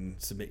didn't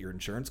submit your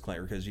insurance claim,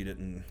 or because you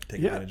didn't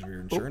take advantage of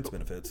your insurance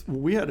benefits.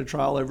 We had a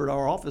trial over at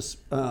our office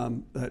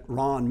that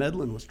Ron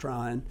Medlin was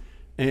trying,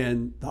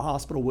 and the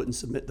hospital wouldn't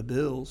submit the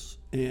bills,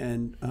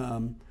 and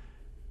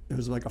it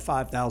was like a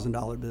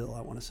 $5,000 bill,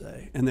 I want to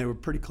say, and they were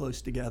pretty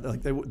close together.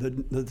 Like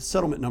the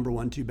settlement number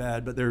wasn't too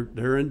bad, but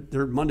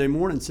they're Monday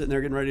morning sitting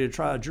there getting ready to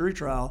try a jury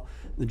trial.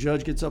 The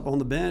judge gets up on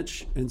the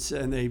bench and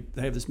they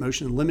have this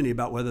motion in limine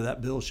about whether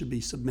that bill should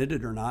be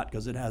submitted or not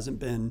because it hasn't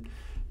been,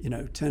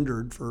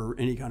 tendered for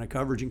any kind of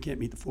coverage and can't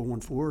meet the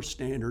 414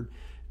 standard.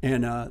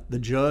 And the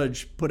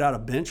judge put out a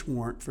bench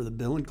warrant for the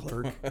billing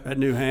clerk at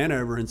New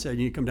Hanover and said,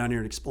 "You need to come down here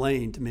and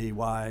explain to me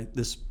why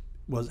this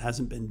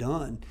hasn't been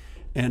done."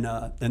 And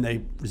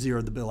they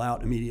zeroed the bill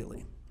out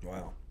immediately.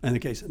 Wow. And the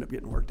case ended up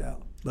getting worked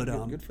out. But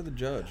good for the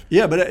judge.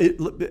 Yeah, but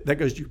that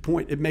goes to your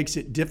point. It makes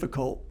it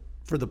difficult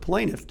for the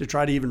plaintiff to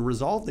try to even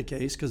resolve the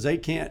case because they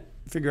can't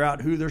figure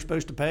out who they're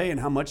supposed to pay and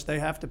how much they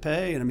have to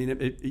pay. And I mean,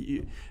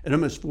 it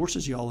almost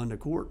forces you all into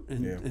court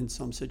in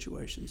some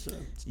situations. So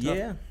it's tough.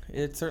 Yeah,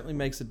 it certainly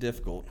makes it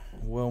difficult.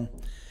 Well,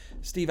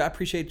 Steve, I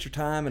appreciate your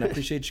time and I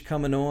appreciate you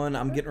coming on.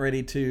 I'm getting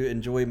ready to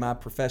enjoy my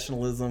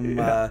professionalism,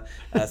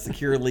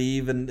 secure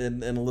leave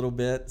in a little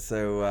bit.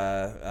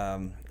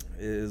 So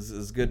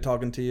it's good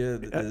talking to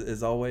you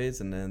as always.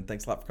 And then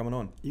thanks a lot for coming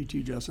on. You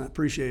too, Justin. I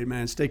appreciate it,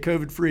 man. Stay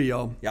COVID free,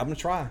 y'all. Yeah, I'm going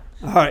to try.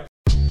 All right.